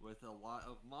with a lot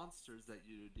of monsters that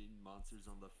you need monsters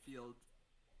on the field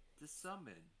to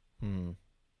summon.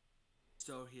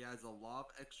 So he has a lot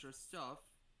of extra stuff,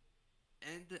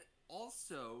 and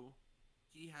also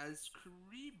he has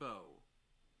Karibo,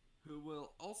 who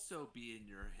will also be in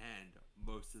your hand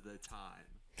most of the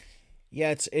time.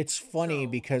 Yeah, it's funny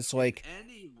because, like,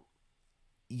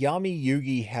 Yami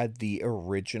Yugi had the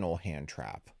original hand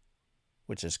trap,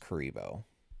 which is Karibo.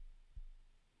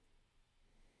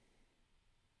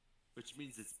 Which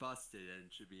means it's busted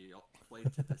and should be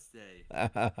played to this day.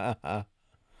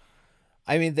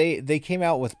 I mean, they came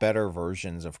out with better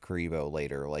versions of Karibo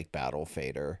later, like Battle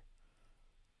Fader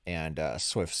and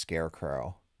Swift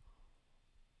Scarecrow.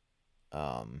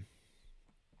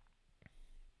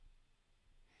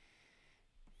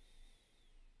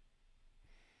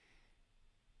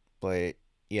 But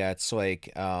yeah, it's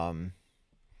like, and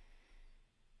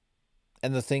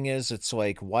the thing is, it's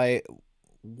like, why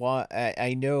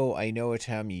I know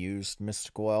Atem used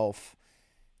Mystical Elf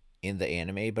in the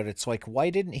anime, but it's like, why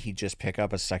didn't he just pick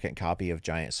up a second copy of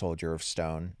Giant Soldier of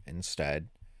Stone instead?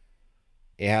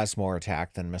 It has more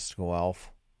attack than Mystical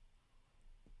Elf.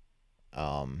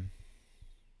 Yeah.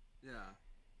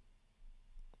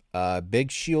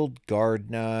 Big Shield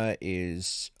Gardna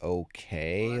is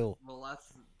Well,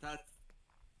 okay.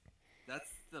 that's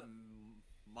the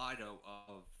motto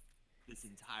of this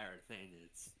entire thing.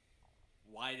 It's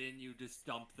why didn't you just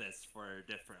dump this for a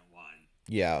different one?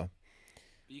 Yeah.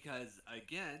 Because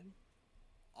again,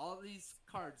 all these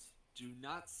cards do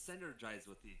not synergize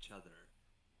with each other.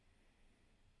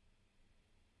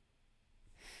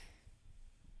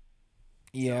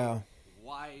 Yeah. So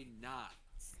why not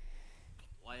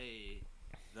play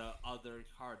the other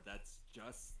card that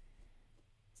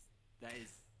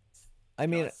is I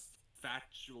mean, just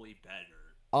factually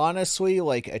better? honestly,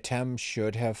 like Atem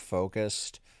should have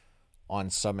focused on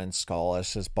Summon Skull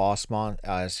as his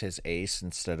as his ace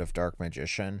instead of Dark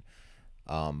Magician.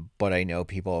 But I know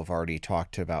people have already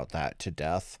talked about that to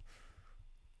death.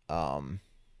 Um,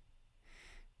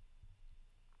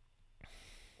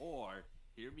 Or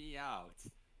hear me out.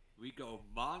 We go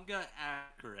manga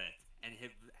accurate and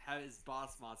have his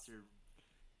boss monster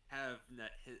have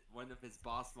one of his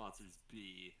boss monsters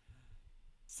be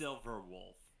Silver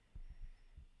Wolf.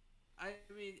 I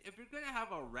mean, if you're gonna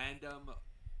have a random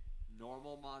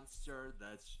normal monster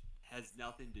that has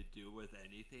nothing to do with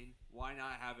anything, why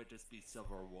not have it just be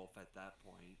Silver Wolf at that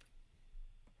point?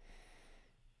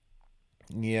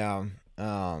 yeah.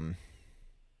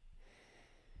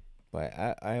 But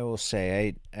I will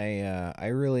say I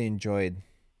really enjoyed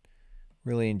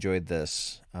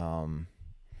this.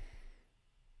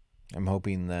 I'm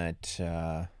hoping that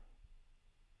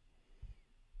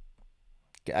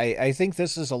I think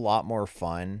this is a lot more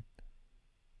fun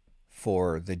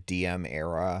for the DM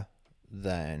era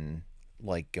than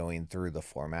like going through the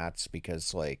formats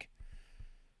because like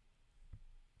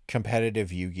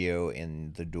competitive Yu-Gi-Oh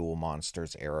in the Duel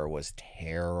Monsters era was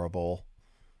terrible.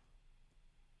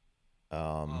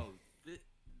 Um Oh,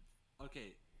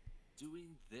 okay.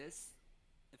 Doing this,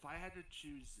 if I had to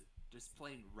choose just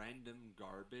plain random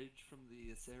garbage from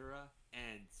the era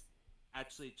and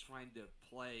actually trying to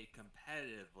play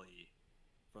competitively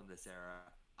from this era,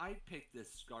 I'd pick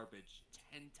this garbage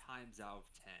 10 times out of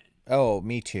 10. oh,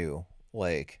 me too.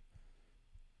 Like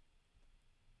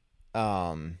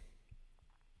um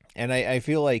and I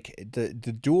feel like the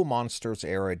Duel Monsters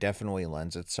era definitely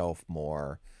lends itself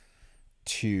more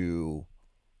to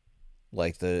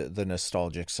like the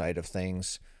nostalgic side of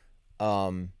things.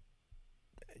 Um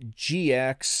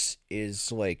GX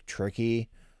is like tricky.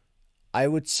 I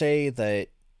would say that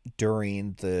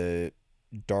during the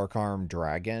Dark Arm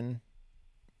Dragon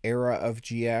era of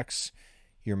GX,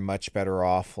 you're much better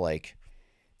off like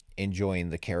enjoying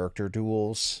the character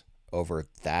duels over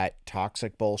that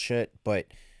toxic bullshit. But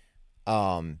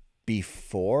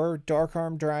before Dark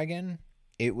Arm Dragon,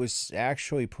 it was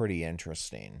actually pretty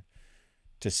interesting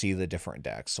to see the different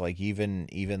decks. Like even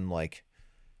like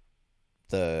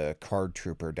the Card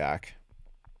Trooper deck,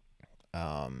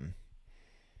 um,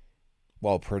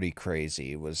 while pretty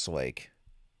crazy, was like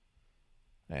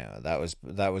yeah, that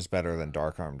was better than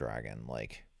Dark Arm Dragon.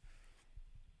 Like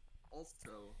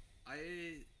Also,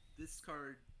 I this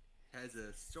card has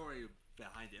a story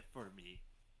behind it for me.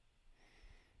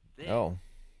 oh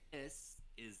This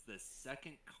is the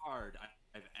second card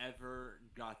I've ever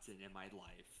gotten in my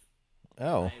life.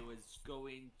 oh I was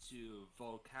going to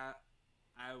Volcat.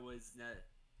 I was net.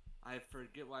 I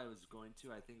forget what I was going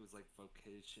to. I think it was like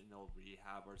vocational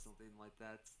rehab or something like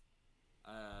that.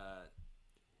 Uh,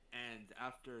 and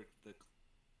after the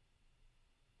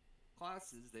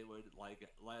classes, they would like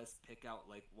let us pick out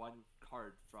like one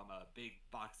card from a big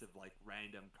box of like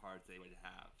random cards they would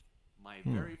have. My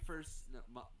hmm. very first,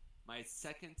 my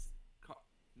second,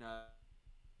 no,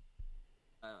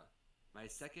 uh, my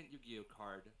second Yu-Gi-Oh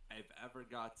card I've ever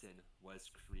gotten was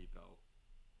Kribo.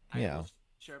 I Yeah. will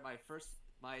share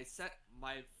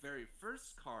my very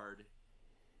first card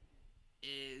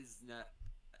is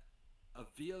a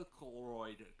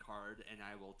Vehicleroid card, and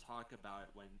I will talk about it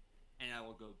and I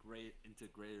will go great into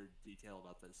greater detail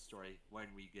about this story when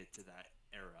we get to that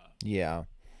era. Yeah.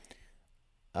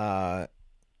 Uh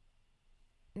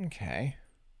okay.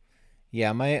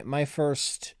 Yeah, my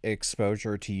first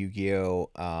exposure to Yu-Gi-Oh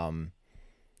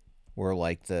were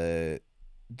like the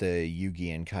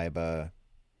Yugi and Kaiba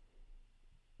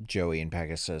Joey and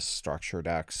Pegasus structure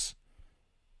decks.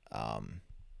 Um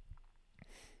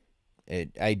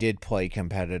it I did play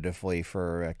competitively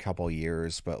for a couple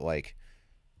years, but like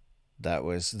that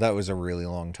was a really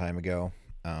long time ago.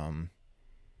 Um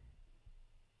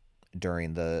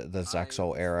during the I Zexal was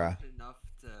era. fortunate enough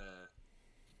to.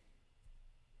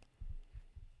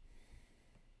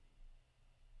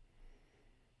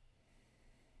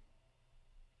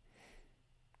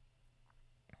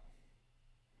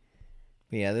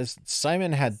 But yeah, this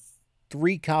Simon had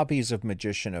 3 copies of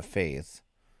Magician of Faith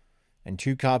and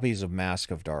 2 copies of Mask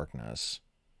of Darkness.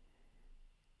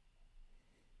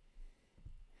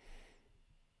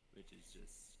 Which is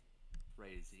just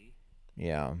crazy.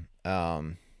 Yeah.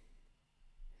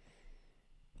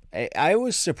 I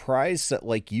was surprised that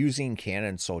like using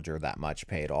Cannon Soldier that much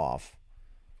paid off.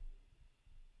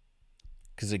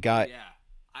 Because it got Yeah,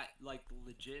 I like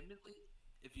legitimately.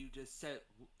 If you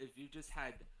just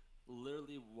had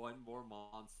literally one more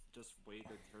monster, just wait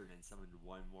a turn and summon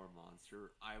one more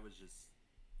monster, I was just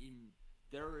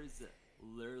there is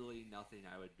literally nothing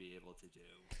I would be able to do.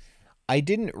 I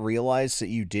didn't realize that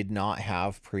you did not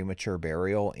have Premature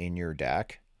Burial in your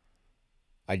deck.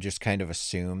 I just kind of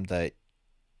assumed that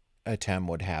Atem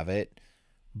would have it.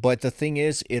 But the thing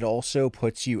is, it also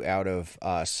puts you out of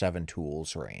 7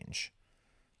 tools range.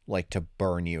 Like, to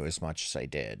burn you as much as I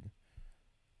did.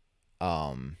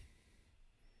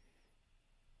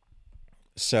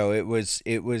 So it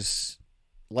was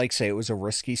like say it was a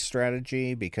risky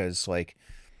strategy because like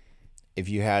if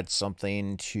you had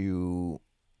something to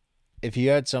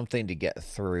get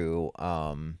through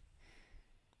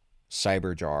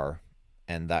Cyberjar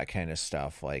and that kind of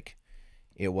stuff, like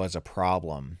it was a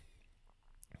problem.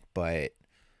 But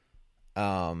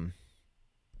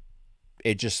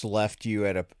it just left you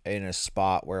in a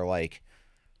spot where like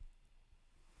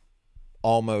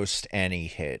almost any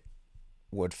hit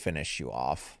would finish you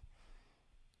off.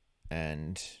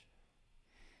 And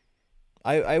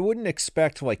I wouldn't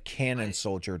expect like Cannon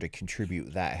Soldier to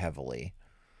contribute that heavily.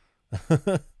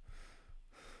 Oh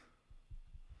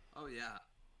yeah,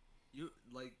 you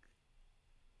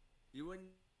wouldn't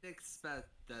expect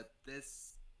that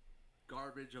this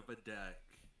garbage of a deck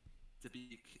to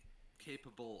be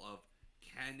capable of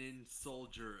Cannon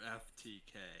Soldier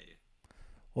FTK.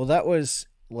 Well, that was,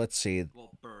 let's see.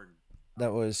 Well, burn.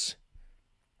 That was,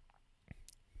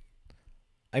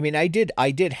 I mean, I did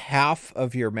half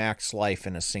of your max life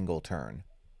in a single turn.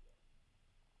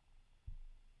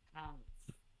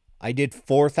 I did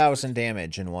 4,000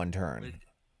 damage in one turn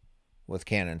with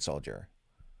Cannon Soldier.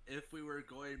 If we were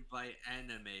going by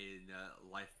anime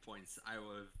life points, I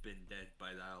would have been dead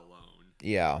by that alone.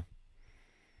 Yeah.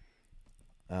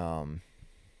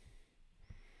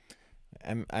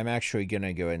 I'm actually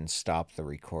gonna go ahead and stop the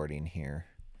recording here.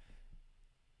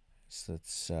 So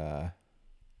it's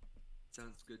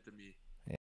Sounds good to me.